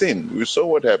 2016, we saw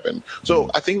what happened. So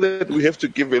I think that we have to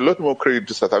give a lot more credit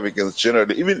to South Africans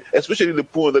generally, even especially the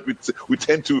poor that we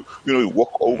tend to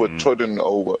walk over, trodden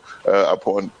over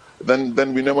upon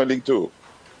than we normally do.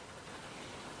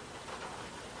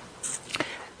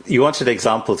 You wanted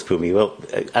examples, Pumi. Well,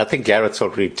 I think Garrett's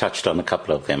already touched on a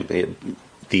couple of them.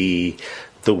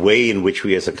 The way in which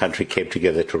we as a country came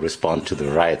together to respond to the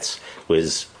riots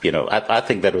was, I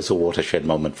think that was a watershed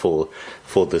moment for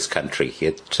this country.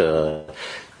 I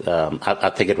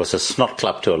think it was a snot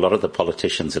clap to a lot of the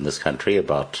politicians in this country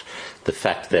about the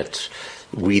fact that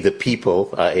we, the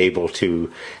people, are able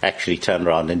to actually turn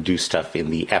around and do stuff in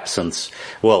the absence.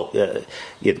 Well,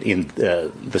 in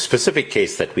the specific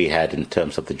case that we had in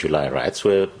terms of the July riots,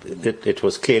 where it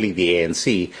was clearly the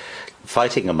ANC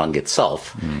fighting among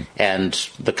itself, and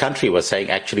the country was saying,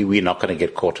 actually, we're not going to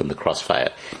get caught in the crossfire.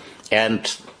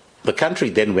 And the country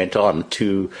then went on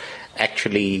to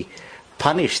actually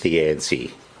punish the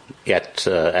ANC at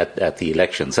the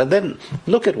elections. And then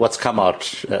look at what's come out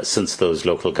since those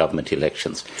local government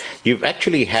elections. You've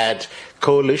actually had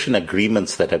coalition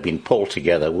agreements that have been pulled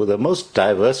together with the most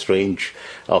diverse range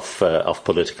of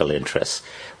political interests,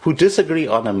 who disagree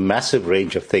on a massive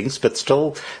range of things, but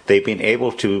still they've been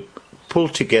able to pull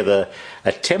together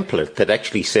a template that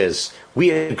actually says we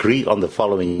agree on the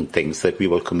following things that we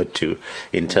will commit to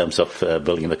in terms of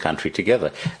building the country together.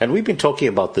 And we've been talking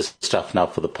about this stuff now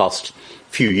for the past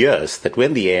few years, that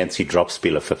when the ANC drops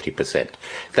below 50%,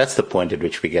 that's the point at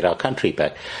which we get our country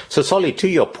back. So, Solly, to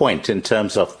your point in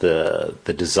terms of the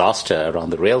disaster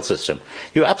around the rail system,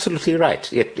 you're absolutely right.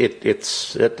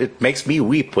 It makes me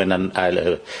weep when I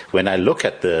look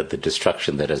at the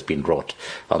destruction that has been wrought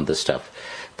on this stuff.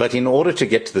 But in order to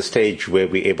get to the stage where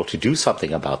we're able to do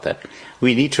something about that,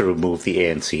 we need to remove the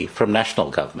ANC from national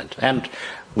government. And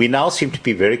we now seem to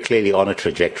be very clearly on a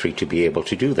trajectory to be able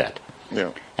to do that.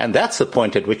 Yeah. And that's the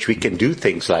point at which we can do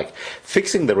things like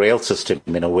fixing the rail system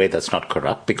in a way that's not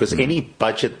corrupt, because any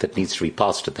budget that needs to be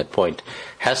passed at that point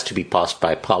has to be passed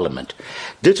by Parliament.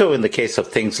 Ditto in the case of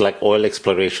things like oil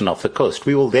exploration off the coast.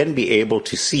 We will then be able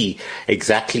to see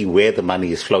exactly where the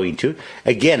money is flowing to,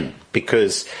 again,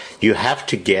 because you have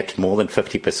to get more than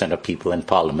 50% of people in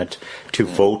Parliament to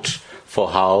vote for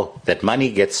how that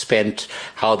money gets spent,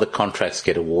 how the contracts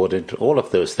get awarded, all of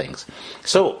those things.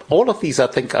 So all of these, I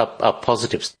think, are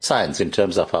positive signs in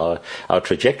terms of our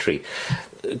trajectory.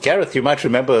 Gareth, you might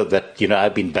remember that,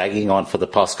 I've been banging on for the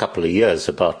past couple of years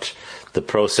about the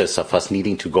process of us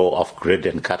needing to go off grid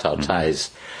and cut our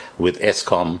ties with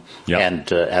Eskom and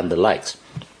the likes.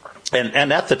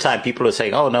 And at the time, people were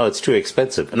saying, "Oh no, it's too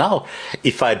expensive." Now,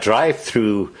 if I drive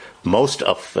through most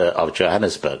of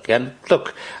Johannesburg, and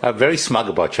look, I'm very smug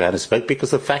about Johannesburg because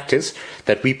the fact is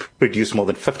that we produce more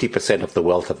than 50% of the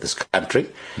wealth of this country,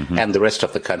 and the rest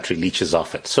of the country leeches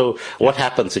off it. So what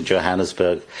happens in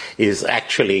Johannesburg is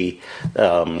actually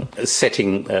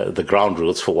setting the ground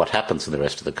rules for what happens in the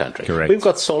rest of the country. Correct. We've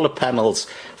got solar panels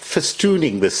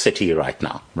festooning the city right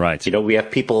now. Right. We have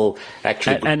people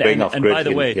actually going off grid. And by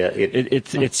the way,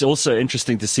 it's also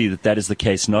interesting to see that is the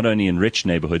case not only in rich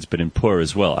neighborhoods but in poor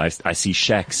as well. I see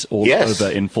shacks all over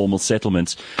informal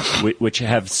settlements which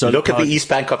have solar. Look at the East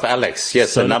Bank of Alex.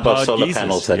 Yes, the number of solar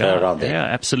panels that are around there. Yeah,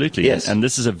 absolutely. Yes. And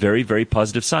this is a very, very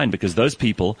positive sign because those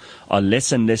people are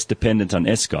less and less dependent on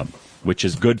Eskom, which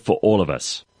is good for all of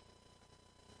us.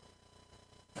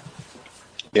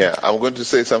 Yeah, I'm going to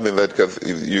say something that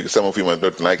some of you might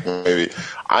not like. Maybe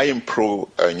I am pro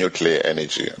nuclear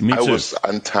energy. Me too. I was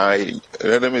anti.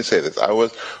 Let me say this. I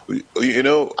was,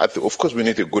 of course, we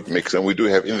need a good mix, and we do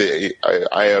have in the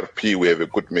IRP we have a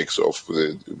good mix of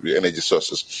the energy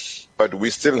sources. But we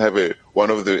still have one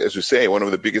of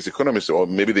the biggest economies, or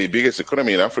maybe the biggest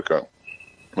economy in Africa.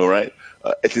 All right.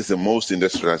 At least the most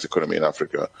industrialized economy in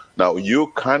Africa. Now,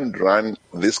 you can't run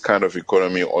this kind of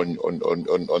economy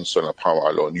on solar power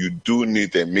alone. You do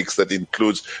need a mix that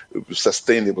includes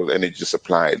sustainable energy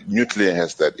supply. Nuclear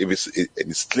has that. If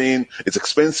it's clean, it's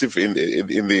expensive in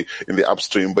the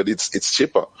upstream, but it's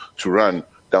cheaper to run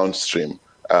downstream.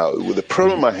 The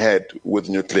problem I had with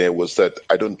nuclear was that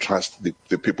I don't trust the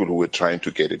people who were trying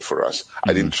to get it for us.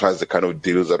 I didn't trust the kind of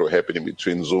deals that were happening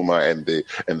between Zuma and the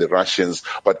Russians.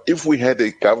 But if we had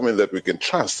a government that we can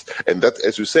trust, and that,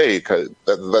 as you say,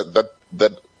 that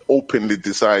openly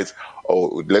decides,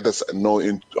 or let us know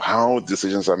how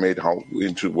decisions are made,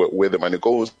 where the money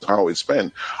goes, how it's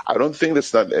spent. I don't think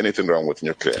there's not anything wrong with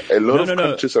nuclear. A lot of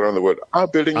countries around the world are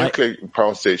building nuclear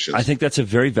power stations. I think that's a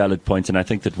very valid point, and I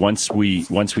think that once we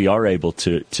are able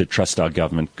to trust our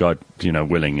government, God,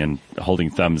 willing, and holding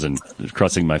thumbs and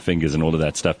crossing my fingers and all of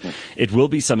that stuff, it will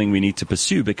be something we need to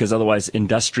pursue because otherwise,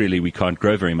 industrially, we can't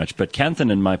grow very much. But Kanthan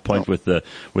and my point with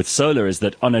solar is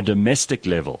that on a domestic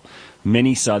level,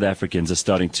 many South Africans are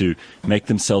starting to make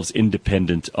themselves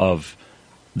independent of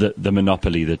the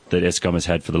monopoly that Eskom has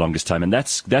had for the longest time. And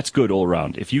that's good all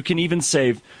around. If you can even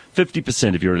save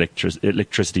 50% of your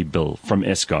electricity bill from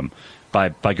Eskom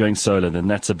by going solar, then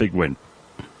that's a big win.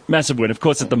 Massive win. Of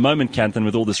course, at the moment, Kanthan,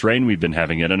 with all this rain we've been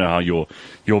having, I don't know how your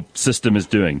system is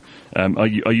doing. Are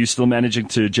you still managing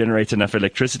to generate enough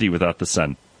electricity without the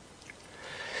sun?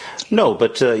 No,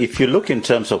 but if you look in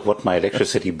terms of what my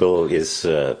electricity bill is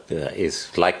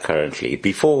like currently,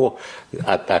 before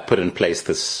I put in place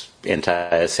this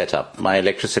entire setup, my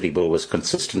electricity bill was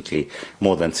consistently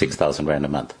more than 6,000 Rand a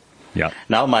month. Yeah.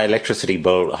 Now my electricity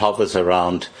bill hovers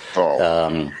around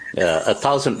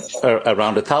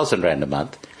 1,000 Rand a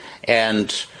month,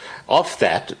 and of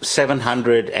that,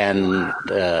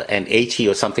 780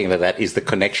 or something like that is the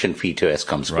connection fee to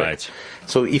Eskom's grid. Right.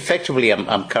 So effectively,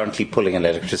 I'm currently pulling an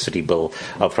electricity bill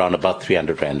of around about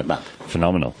 300 Rand a month.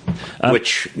 Phenomenal.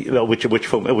 Which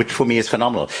for me is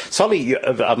phenomenal. Solly,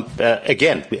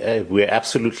 again, we're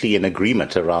absolutely in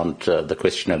agreement around the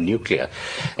question of nuclear,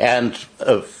 and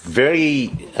a very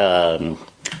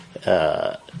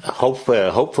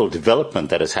hopeful development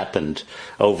that has happened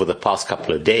over the past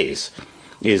couple of days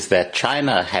is that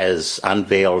China has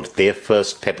unveiled their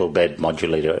first pebble bed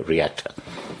modulator reactor.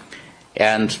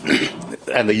 And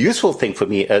the useful thing for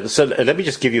me, so let me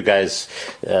just give you guys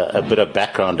a bit of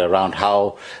background around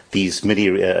how these mini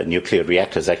nuclear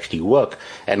reactors actually work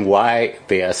and why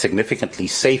they are significantly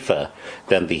safer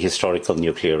than the historical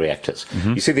nuclear reactors.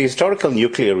 Mm-hmm. You see, the historical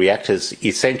nuclear reactors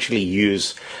essentially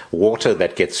use water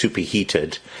that gets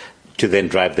superheated to then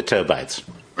drive the turbines.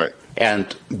 Right.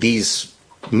 And these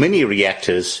mini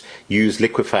reactors use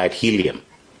liquefied helium.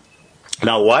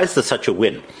 Now, why is this such a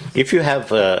win? If you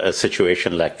have a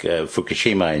situation like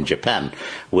Fukushima in Japan,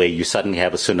 where you suddenly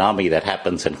have a tsunami that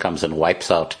happens and comes and wipes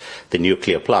out the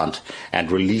nuclear plant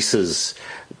and releases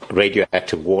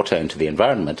radioactive water into the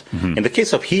environment, in the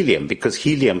case of helium, because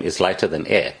helium is lighter than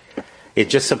air, it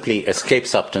just simply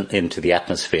escapes up into the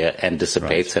atmosphere and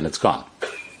dissipates, and it's gone.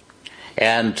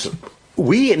 And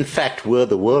we, in fact, were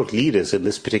the world leaders in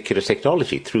this particular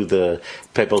technology through the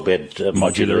pebble bed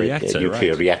modular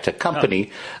nuclear reactor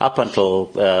company up until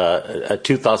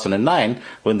 2009,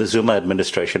 when the Zuma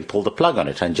administration pulled the plug on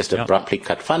it and just abruptly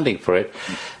cut funding for it,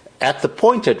 at the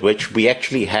point at which we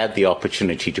actually had the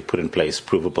opportunity to put in place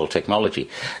provable technology.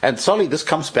 And Solly, this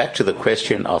comes back to the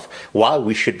question of why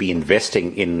we should be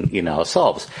investing in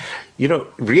ourselves.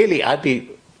 Really, I'd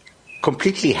be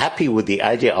completely happy with the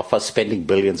idea of us spending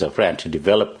billions of rand to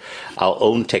develop our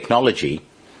own technology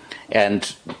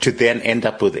and to then end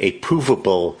up with a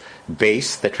provable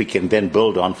base that we can then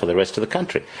build on for the rest of the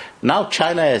country. Now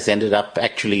China has ended up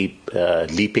actually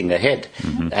leaping ahead,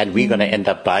 and we're going to end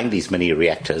up buying these mini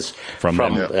reactors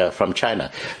from China.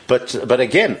 But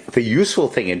again, the useful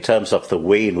thing in terms of the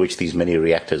way in which these mini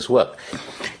reactors work,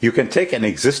 you can take an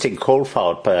existing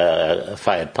coal-fired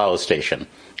power station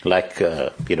like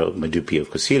Medupi or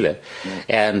Kusile,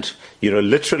 and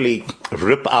literally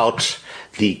rip out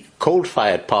the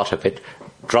coal-fired part of it,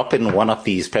 drop in one of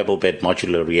these pebble bed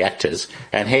modular reactors,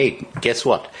 and hey, guess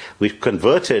what? We've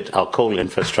converted our coal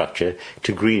infrastructure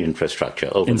to green infrastructure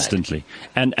overnight. Instantly.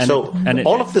 And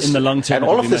all of this in the long term, and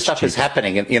all of this stuff is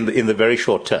happening in the very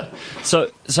short term.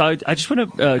 So I just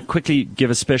want to quickly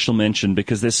give a special mention,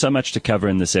 because there's so much to cover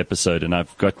in this episode, and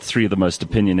I've got three of the most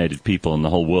opinionated people in the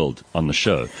whole world on the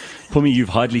show. Pumi, you've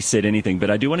hardly said anything, but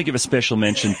I do want to give a special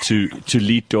mention to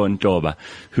Lito Ntoba,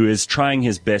 who is trying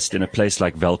his best in a place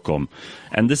like Welkom.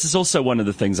 And this is also one of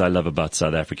the things I love about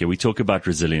South Africa. We talk about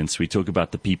resilience. We talk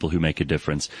about the people who make a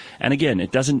difference. And again,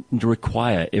 it doesn't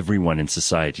require everyone in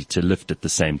society to lift at the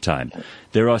same time.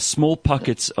 There are small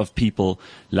pockets of people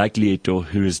like Lito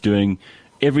who is doing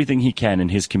everything he can in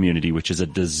his community, which is a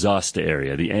disaster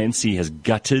area. The ANC has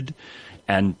gutted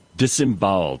and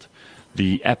disemboweled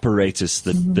the apparatus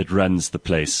that runs the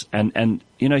place. And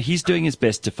he's doing his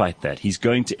best to fight that. He's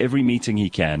going to every meeting he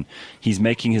can. He's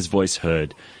making his voice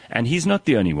heard. And he's not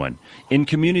the only one. In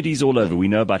communities all over, we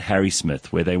know about Harry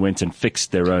Smith, where they went and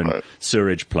fixed their own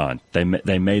sewage plant. They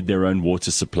made their own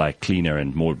water supply cleaner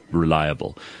and more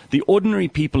reliable. The ordinary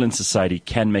people in society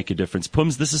can make a difference.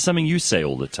 Pums, this is something you say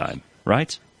all the time,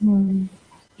 right?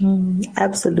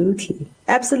 Absolutely.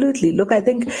 Absolutely. Look, I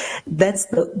think that's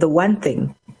the one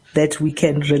thing that we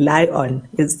can rely on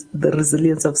is the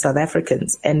resilience of South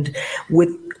Africans, and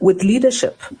with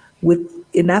leadership, with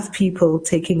enough people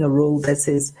taking a role that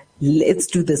says, let's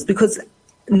do this, because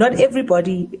not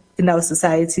everybody in our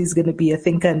society is going to be a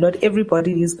thinker. Not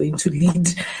everybody is going to lead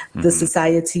the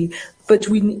society, but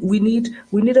we need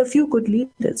a few good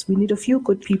leaders. We need a few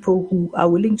good people who are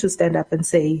willing to stand up and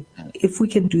say, if we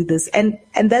can do this, and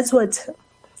that's what.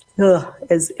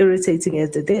 As irritating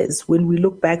as it is, when we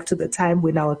look back to the time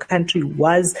when our country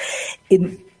was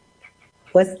in,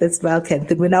 what's that smile,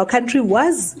 Kanthan? When our country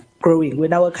was growing,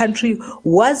 when our country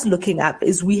was looking up,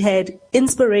 is we had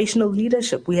inspirational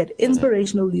leadership. We had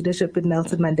inspirational leadership in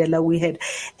Nelson Mandela. We had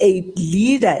a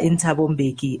leader in Thabo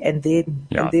Mbeki, and then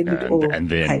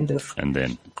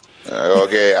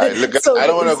Okay, I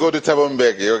don't want to go to Thabo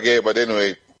Mbeki, okay, but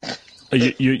anyway.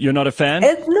 You're not a fan? No,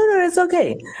 it's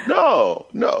okay. No,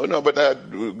 but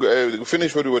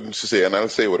finish what you wanted to say, and I'll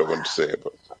say what I want to say.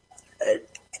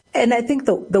 And I think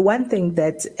the one thing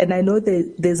that, and I know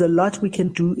there's a lot we can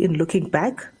do in looking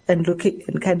back and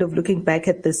looking back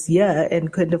at this year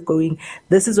and kind of going,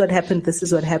 this is what happened, this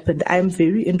is what happened. I'm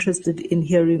very interested in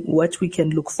hearing what we can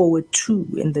look forward to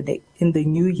in the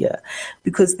new year,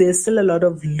 because there's still a lot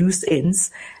of loose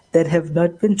ends that have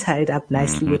not been tied up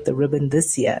nicely with the ribbon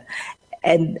this year.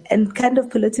 And kind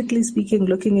of politically speaking,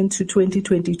 looking into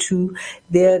 2022,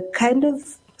 there are kind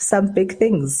of some big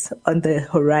things on the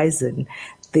horizon.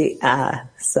 There are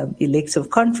some elective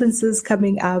conferences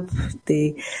coming up.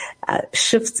 There are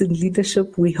shifts in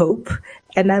leadership, we hope.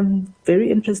 And I'm very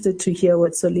interested to hear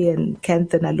what Solly and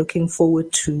Kanthan are looking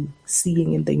forward to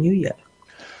seeing in the new year.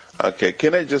 Okay,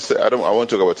 can I just say, I won't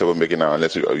talk about Thabo Mbeki now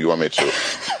unless you want me to.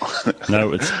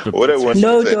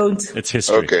 No, don't. It's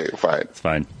history. Okay, fine. It's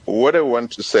fine. What I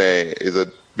want to say is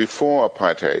that before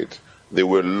apartheid, there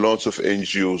were lots of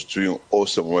NGOs doing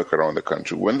awesome work around the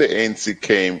country. When the ANC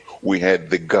came, we had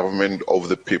the government of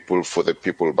the people, for the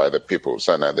people, by the people,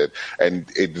 something like that. And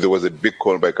there was a big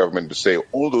call by government to say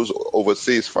all those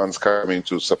overseas funds coming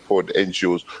to support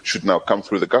NGOs should now come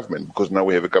through the government, because now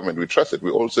we have a government we trusted.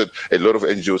 We all said, a lot of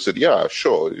NGOs said, yeah,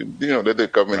 sure, let the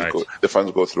government go, the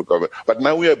funds go through government. But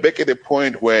now we are back at a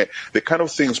point where the kind of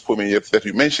things, Pumi, that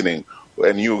you're mentioning,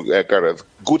 and you, Gareth,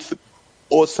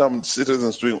 awesome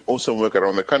citizens doing awesome work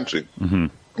around the country.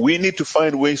 We need to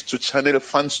find ways to channel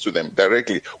funds to them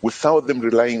directly without them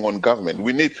relying on government.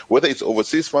 We need, whether it's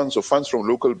overseas funds or funds from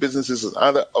local businesses and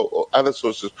other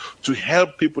sources, to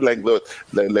help people like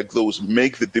those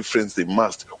make the difference they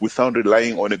must, without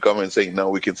relying on a government saying, now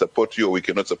we can support you or we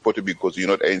cannot support you because you're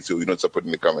not ANC or you're not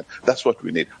supporting the government. That's what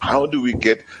we need. How do we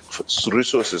get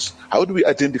resources? How do we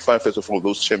identify, first of all,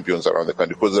 those champions around the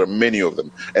country, because there are many of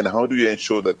them, and how do you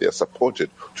ensure that they are supported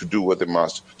to do what they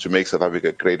must to make South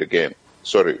Africa great again?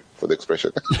 Sorry for the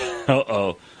expression.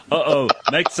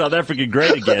 Make South Africa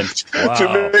great again.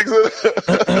 Wow.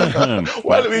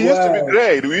 Well, we used to be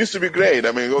great. We used to be great.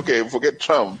 I mean, okay, forget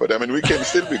Trump, but I mean, we can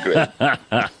still be great.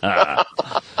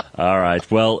 All right.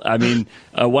 Well, I mean,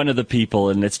 one of the people,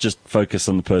 and let's just focus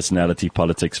on the personality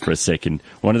politics for a second.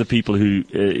 One of the people who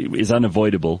is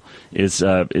unavoidable is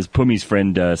Pumi's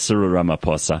friend Cyril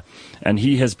Ramaphosa, and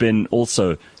he has been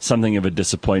also something of a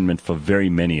disappointment for very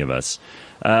many of us.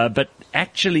 But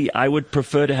actually, I would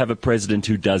prefer to have a president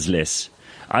who does less.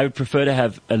 I would prefer to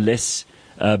have a less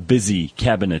busy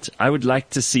cabinet. I would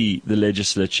like to see the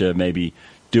legislature maybe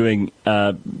doing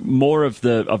more of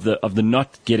the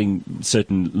not getting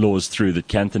certain laws through that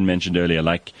Kanthan mentioned earlier,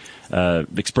 like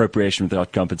expropriation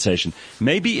without compensation.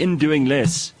 Maybe in doing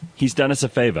less, he's done us a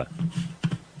favor.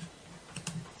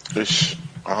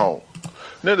 Wow.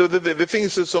 No, the thing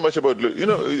is so much about,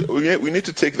 we need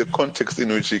to take the context in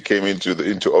which he came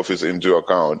into office into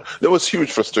account. There was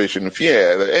huge frustration,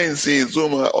 fear, the ANC,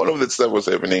 Zuma, all of that stuff was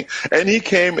happening. And he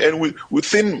came, and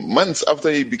within months after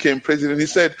he became president, he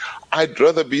said, I'd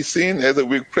rather be seen as a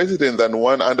weak president than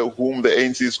one under whom the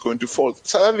ANC is going to fall.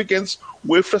 South Africans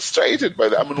were frustrated by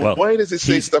that. I mean, why does he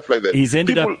say stuff like that? He's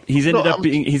ended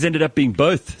up being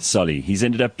both, Solly. He's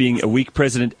ended up being a weak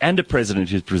president and a president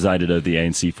who's presided over the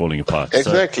ANC falling apart.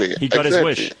 Exactly. So he got his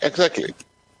wish. Exactly.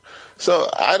 So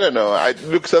I don't know.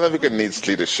 Look, South Africa needs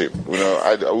leadership.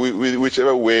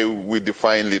 Whichever way we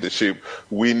define leadership,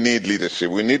 we need leadership.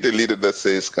 We need a leader that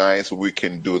says, guys, we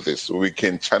can do this. We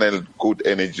can channel good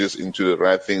energies into the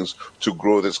right things to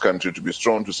grow this country, to be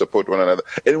strong, to support one another.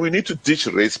 And we need to ditch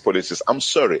race policies. I'm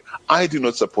sorry, I do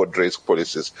not support race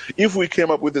policies. If we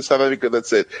came up with a South Africa that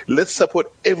said, let's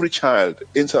support every child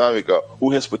in South Africa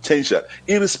who has potential,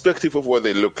 irrespective of what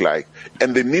they look like,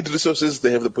 and they need resources,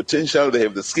 they have the potential, they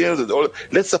have the skills,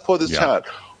 let's support this child.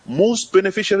 Most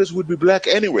beneficiaries would be black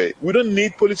anyway. We don't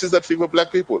need policies that favor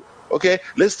black people. Okay,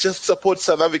 let's just support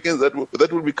South Africans that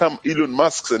will become Elon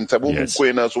Musk's and Thabo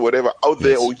Mokwena's or whatever out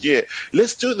there or here.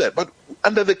 Let's do that. But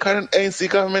under the current ANC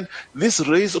government, this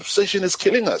race obsession is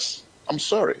killing us. I'm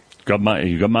sorry.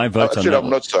 You got my vote on that.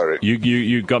 I'm not sorry.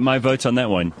 You got my vote on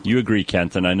that one. You agree,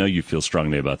 Kanthan. I know you feel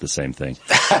strongly about the same thing.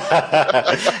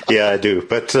 Yeah, I do.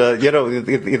 But,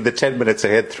 in the 10 minutes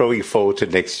ahead, throwing forward to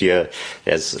next year,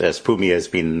 as Pumi has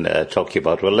been talking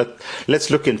about, well,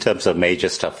 let's look in terms of major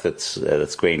stuff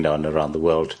that's going down around the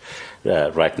world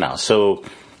right now. So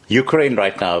Ukraine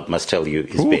right now, must tell you,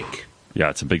 is big. Yeah,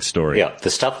 it's a big story. Yeah, the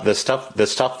stuff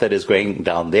that is going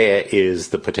down there is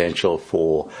the potential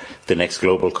for the next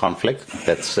global conflict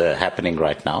that's happening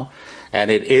right now.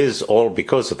 And it is all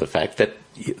because of the fact that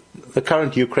the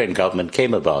current Ukraine government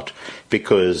came about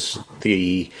because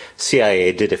the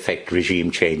CIA did effect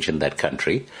regime change in that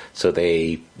country. So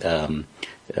they,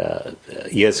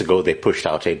 years ago, they pushed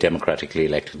out a democratically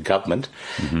elected government,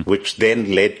 which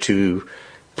then led to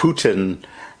Putin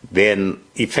then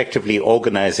effectively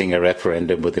organizing a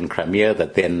referendum within Crimea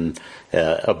that then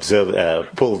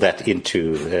pulled that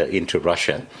into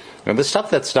Russia. And the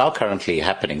stuff that's now currently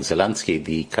happening, Zelensky,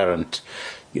 the current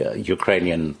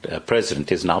Ukrainian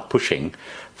president, is now pushing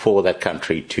for that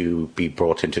country to be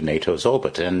brought into NATO's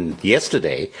orbit. And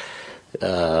yesterday,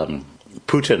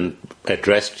 Putin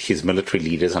addressed his military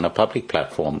leaders on a public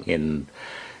platform in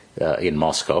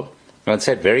Moscow and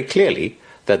said very clearly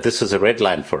that this is a red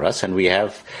line for us, and we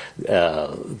have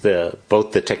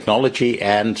both the technology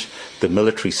and the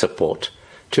military support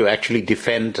to actually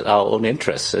defend our own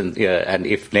interests. And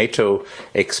if NATO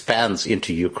expands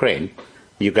into Ukraine,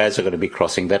 you guys are going to be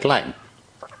crossing that line.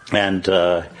 And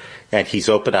he's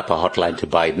opened up a hotline to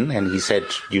Biden, and he said,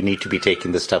 you need to be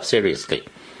taking this stuff seriously.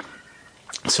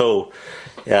 So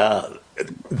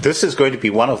this is going to be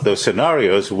one of those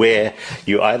scenarios where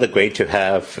you're either going to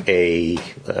have a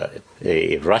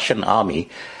Russian army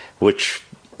which,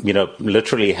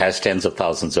 literally has tens of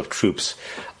thousands of troops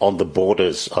on the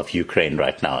borders of Ukraine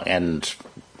right now. And,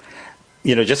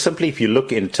 just simply if you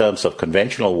look in terms of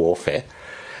conventional warfare,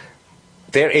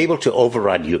 they're able to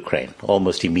overrun Ukraine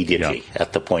almost immediately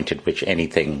at the point at which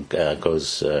anything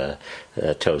goes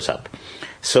toes up.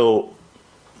 So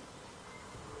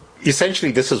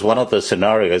essentially, this is one of those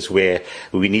scenarios where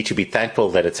we need to be thankful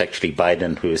that it's actually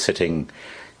Biden who is sitting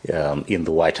in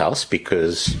the White House,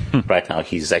 because right now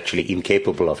he's actually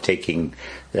incapable of taking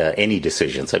any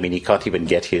decisions. I mean, he can't even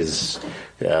get his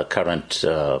current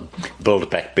Build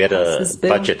Back Better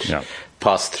budget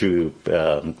passed through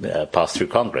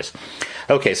Congress.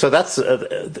 Okay, so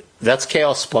that's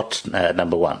chaos spot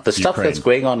number one. The stuff that's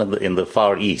going on in the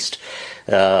Far East.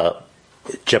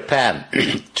 Japan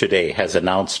today has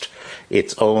announced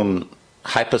its own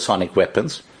hypersonic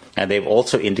weapons, and they've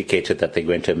also indicated that they're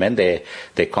going to amend their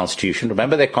constitution.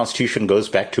 Remember, their constitution goes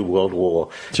back to World War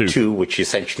II, which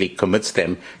essentially commits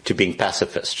them to being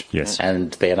pacifist. Yes.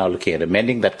 And they are now looking at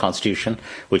amending that constitution,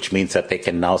 which means that they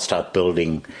can now start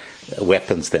building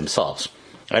weapons themselves.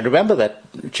 And remember that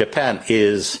Japan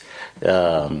is,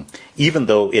 even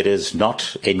though it is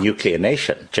not a nuclear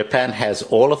nation, Japan has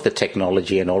all of the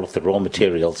technology and all of the raw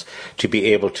materials to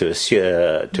be able to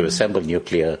assemble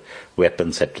nuclear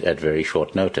weapons at very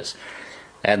short notice.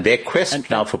 And their quest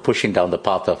now for pushing down the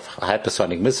path of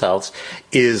hypersonic missiles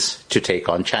is to take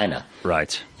on China.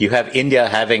 Right. You have India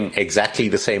having exactly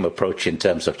the same approach in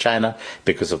terms of China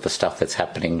because of the stuff that's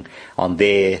happening on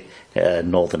their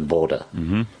northern border.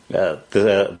 Mm-hmm.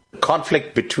 The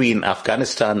conflict between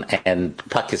Afghanistan and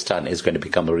Pakistan is going to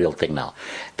become a real thing now,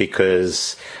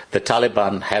 because the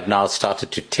Taliban have now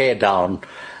started to tear down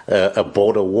a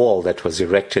border wall that was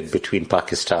erected between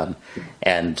Pakistan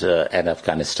and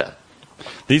Afghanistan.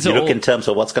 These you are look all, in terms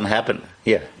of what's going to happen.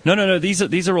 Yeah. No.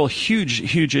 These are all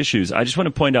huge issues. I just want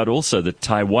to point out also that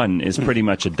Taiwan is pretty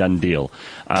much a done deal.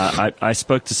 I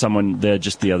spoke to someone there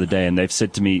just the other day, and they've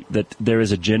said to me that there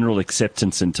is a general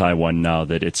acceptance in Taiwan now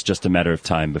that it's just a matter of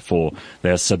time before they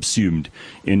are subsumed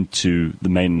into the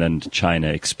mainland China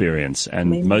experience.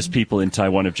 And most people in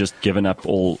Taiwan have just given up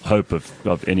all hope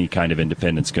of any kind of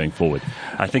independence going forward.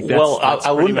 I think that's,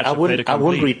 I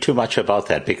wouldn't read too much about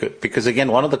that, because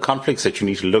again, one of the conflicts that you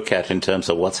need to look at in terms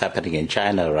of what's happening in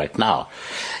China right now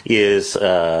is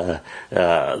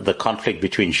the conflict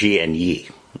between Xi and Yi.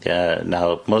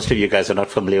 Now, most of you guys are not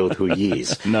familiar with who Yi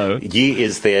is. No. Yi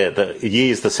is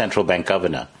the central bank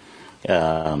governor,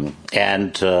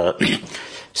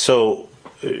 so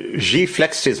Xi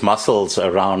flexed his muscles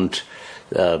around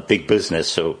big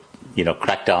business. So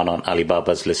crack down on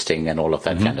Alibaba's listing and all of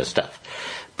that kind of stuff.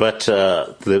 But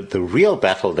the real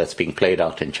battle that's being played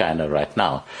out in China right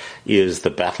now is the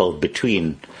battle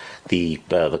between the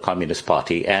Communist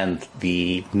Party and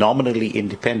the nominally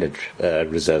independent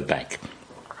Reserve Bank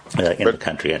in the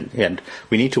country, and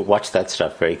we need to watch that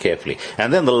stuff very carefully.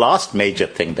 And then the last major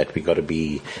thing that we got to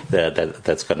be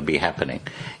that's going to be happening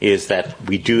is that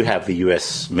we do have the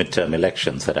U.S. midterm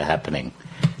elections that are happening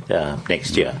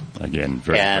next year. Again,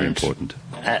 very important.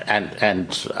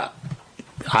 And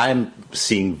I'm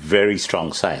seeing very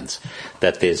strong signs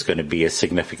that there's going to be a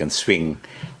significant swing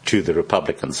to the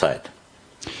Republican side,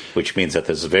 which means that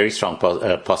there's a very strong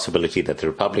possibility that the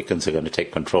Republicans are going to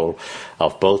take control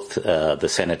of both the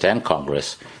Senate and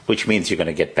Congress, which means you're going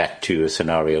to get back to a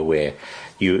scenario where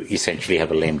you essentially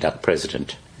have a lame duck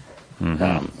president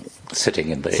sitting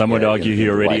in the Some would argue he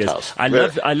already White is. House.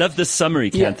 I love this summary,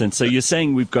 Kanthan. Yeah. So you're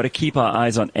saying we've got to keep our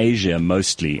eyes on Asia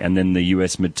mostly, and then the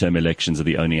U.S. midterm elections are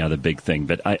the only other big thing.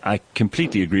 But I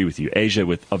completely agree with you. Asia,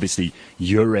 with obviously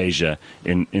Eurasia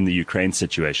in the Ukraine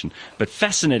situation. But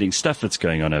fascinating stuff that's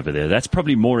going on over there. That's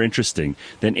probably more interesting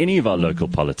than any of our local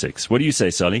politics. What do you say,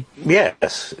 Sally?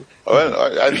 Yes.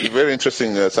 Well, very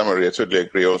interesting summary. I totally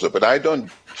agree also. But I don't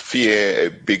fear a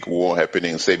big war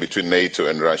happening, say, between NATO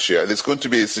and Russia. There's going to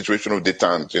be a situation of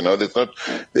detente. There's not.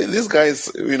 These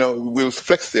guys, will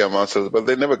flex their muscles, but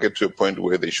they never get to a point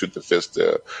where they shoot the first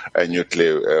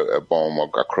nuclear bomb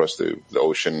across the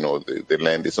ocean or the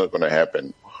land. It's not going to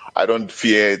happen. I don't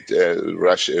fear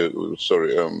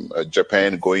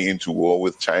Japan going into war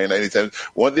with China anytime.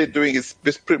 What they're doing is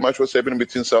pretty much what's happening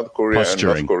between South Korea and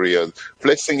North Korea,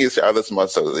 flexing each other's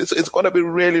muscles. It's going to be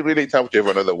really, really tough to have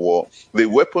another war. The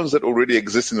weapons that already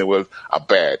exist in the world are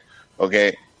bad,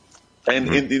 okay?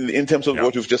 And in terms of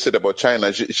what you've just said about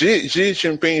China, Xi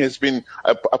Jinping has been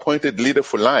appointed leader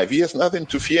for life. He has nothing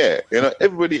to fear.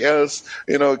 Everybody else,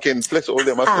 can flex all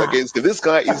their muscles against him. This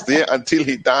guy is there until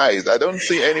he dies. I don't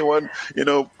see anyone,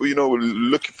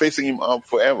 facing him up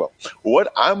forever.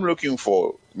 What I'm looking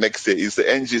for next year is the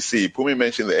NGC. Pumi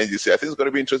mentioned the NGC. I think it's going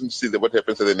to be interesting to see what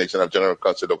happens at the National General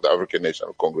Council of the African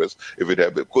National Congress if it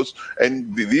happens.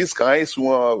 And these guys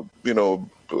who are,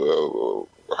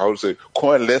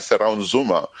 coalesce around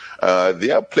Zuma.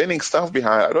 They are planning stuff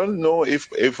behind. I don't know if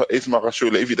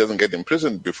Magashule, if he doesn't get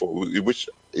imprisoned before, which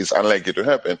is unlikely to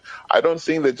happen. I don't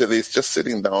think that he's just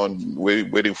sitting down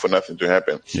waiting for nothing to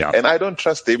happen. Yeah. And I don't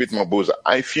trust David Mabuza.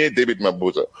 I fear David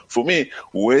Mabuza. For me,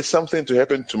 were something to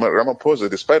happen to Ramaphosa,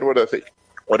 despite what I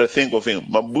think of him,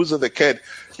 Mabuza the cat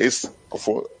is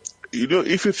for.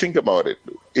 If you think about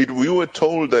it, we were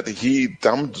told that he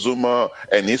dumped Zuma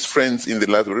and his friends in the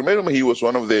last. Remember, he was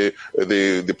one of the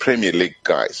Premier League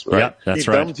guys, right? Yeah, that's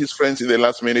right. He dumped his friends in the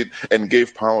last minute and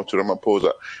gave power to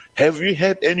Ramaphosa. Have you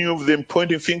had any of them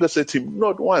pointing fingers at him?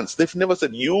 Not once. They've never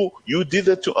said, you did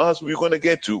that to us, we're going to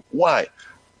get to. Why?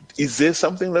 Is there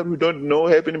something that we don't know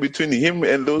happening between him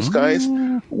and those guys?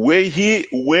 Where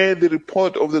the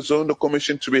report of the Zondo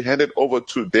Commission to be handed over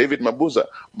to David Mabuza,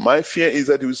 my fear is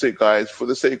that he will say, guys, for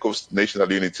the sake of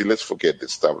national unity, let's forget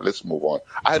this stuff. Let's move on.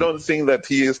 I don't think that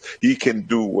he can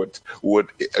do what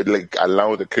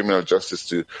allow the criminal justice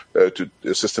to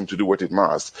the system to do what it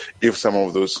must. If some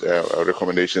of those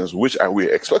recommendations, which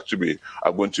we expect to be,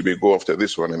 are going to be go after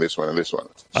this one and this one and this one.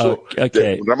 So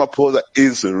Ramaphosa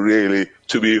is really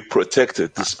to be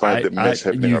protected despite the mess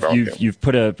happening around him. You've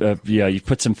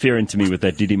put some fear into me with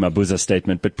that Didi Mabuza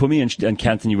statement. But Pumi and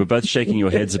Kanthan, you were both shaking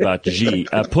your heads about G.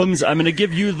 Pums, I'm going to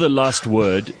give you the last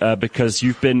word because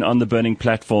you've been on the Burning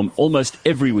Platform almost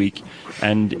every week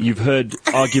and you've heard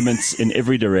arguments in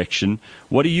every direction.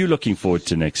 What are you looking forward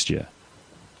to next year?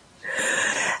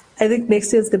 I think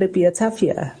next year is going to be a tough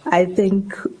year. I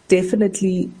think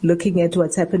definitely looking at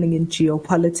what's happening in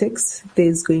geopolitics,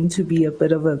 there's going to be a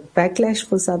bit of a backlash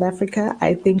for South Africa.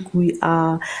 I think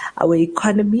our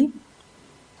economy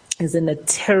is in a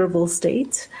terrible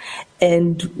state,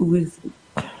 and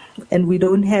we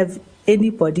don't have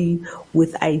anybody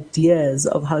with ideas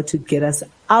of how to get us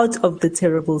out of the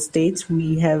terrible state.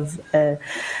 We have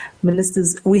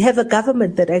ministers. We have a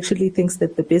government that actually thinks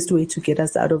that the best way to get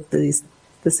us out of the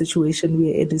situation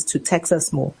we're in is to tax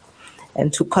us more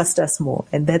and to cost us more.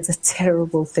 And that's a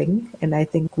terrible thing. And I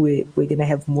think we're going to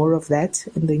have more of that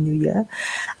in the new year.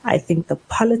 I think the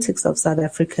politics of South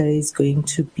Africa is going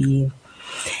to be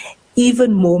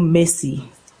even more messy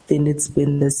than it's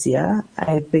been this year.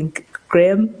 I think,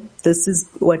 Graham, this is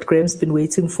what Graham's been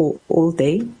waiting for all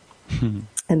day.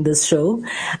 In this show.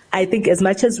 I think as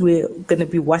much as we're going to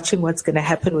be watching what's going to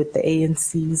happen with the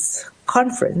ANC's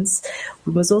conference,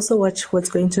 we must also watch what's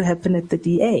going to happen at the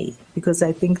DA, because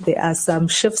I think there are some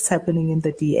shifts happening in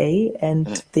the DA and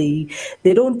they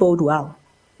don't bode well,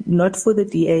 not for the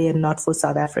DA and not for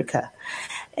South Africa.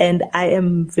 And I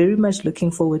am very much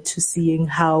looking forward to seeing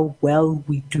how well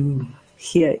we do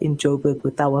here in Joburg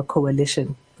with our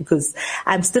coalition. Because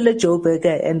I'm still a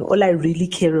Joburger and all I really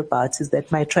care about is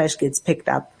that my trash gets picked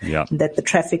up, and that the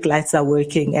traffic lights are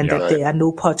working and that there are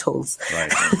no potholes.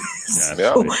 Right.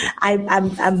 So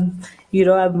I'm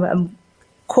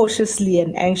cautiously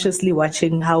and anxiously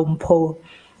watching how Mpho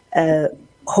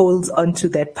holds onto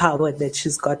that power that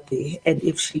she's got there, and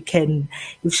if she can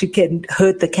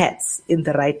herd the cats in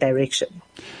the right direction.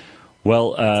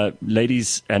 Well,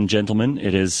 ladies and gentlemen,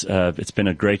 it's been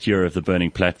a great year of the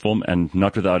Burning Platform, and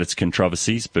not without its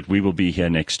controversies, but we will be here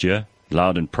next year,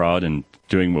 loud and proud and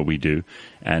doing what we do.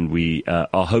 And we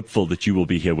are hopeful that you will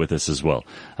be here with us as well.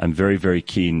 I'm very, very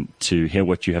keen to hear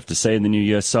what you have to say in the new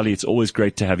year. Sully, it's always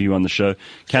great to have you on the show.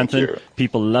 Kanthan,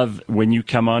 people love when you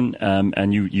come on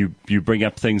and you bring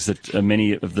up things that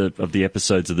many of the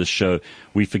episodes of this show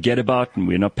we forget about, and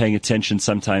we're not paying attention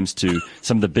sometimes to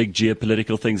some of the big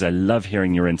geopolitical things. I love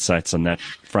hearing your insights on that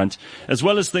front, as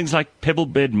well as things like pebble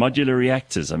bed modular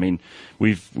reactors. I mean,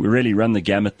 we've really run the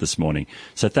gamut this morning.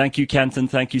 So thank you, Kanthan.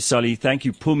 Thank you, Sully. Thank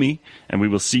you, Pumi. And we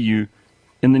will see you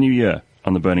in the new year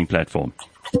on the Burning Platform.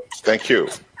 Thank you.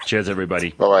 Cheers,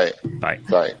 everybody. Bye-bye. Bye.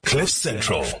 Bye.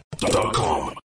 CliffCentral.com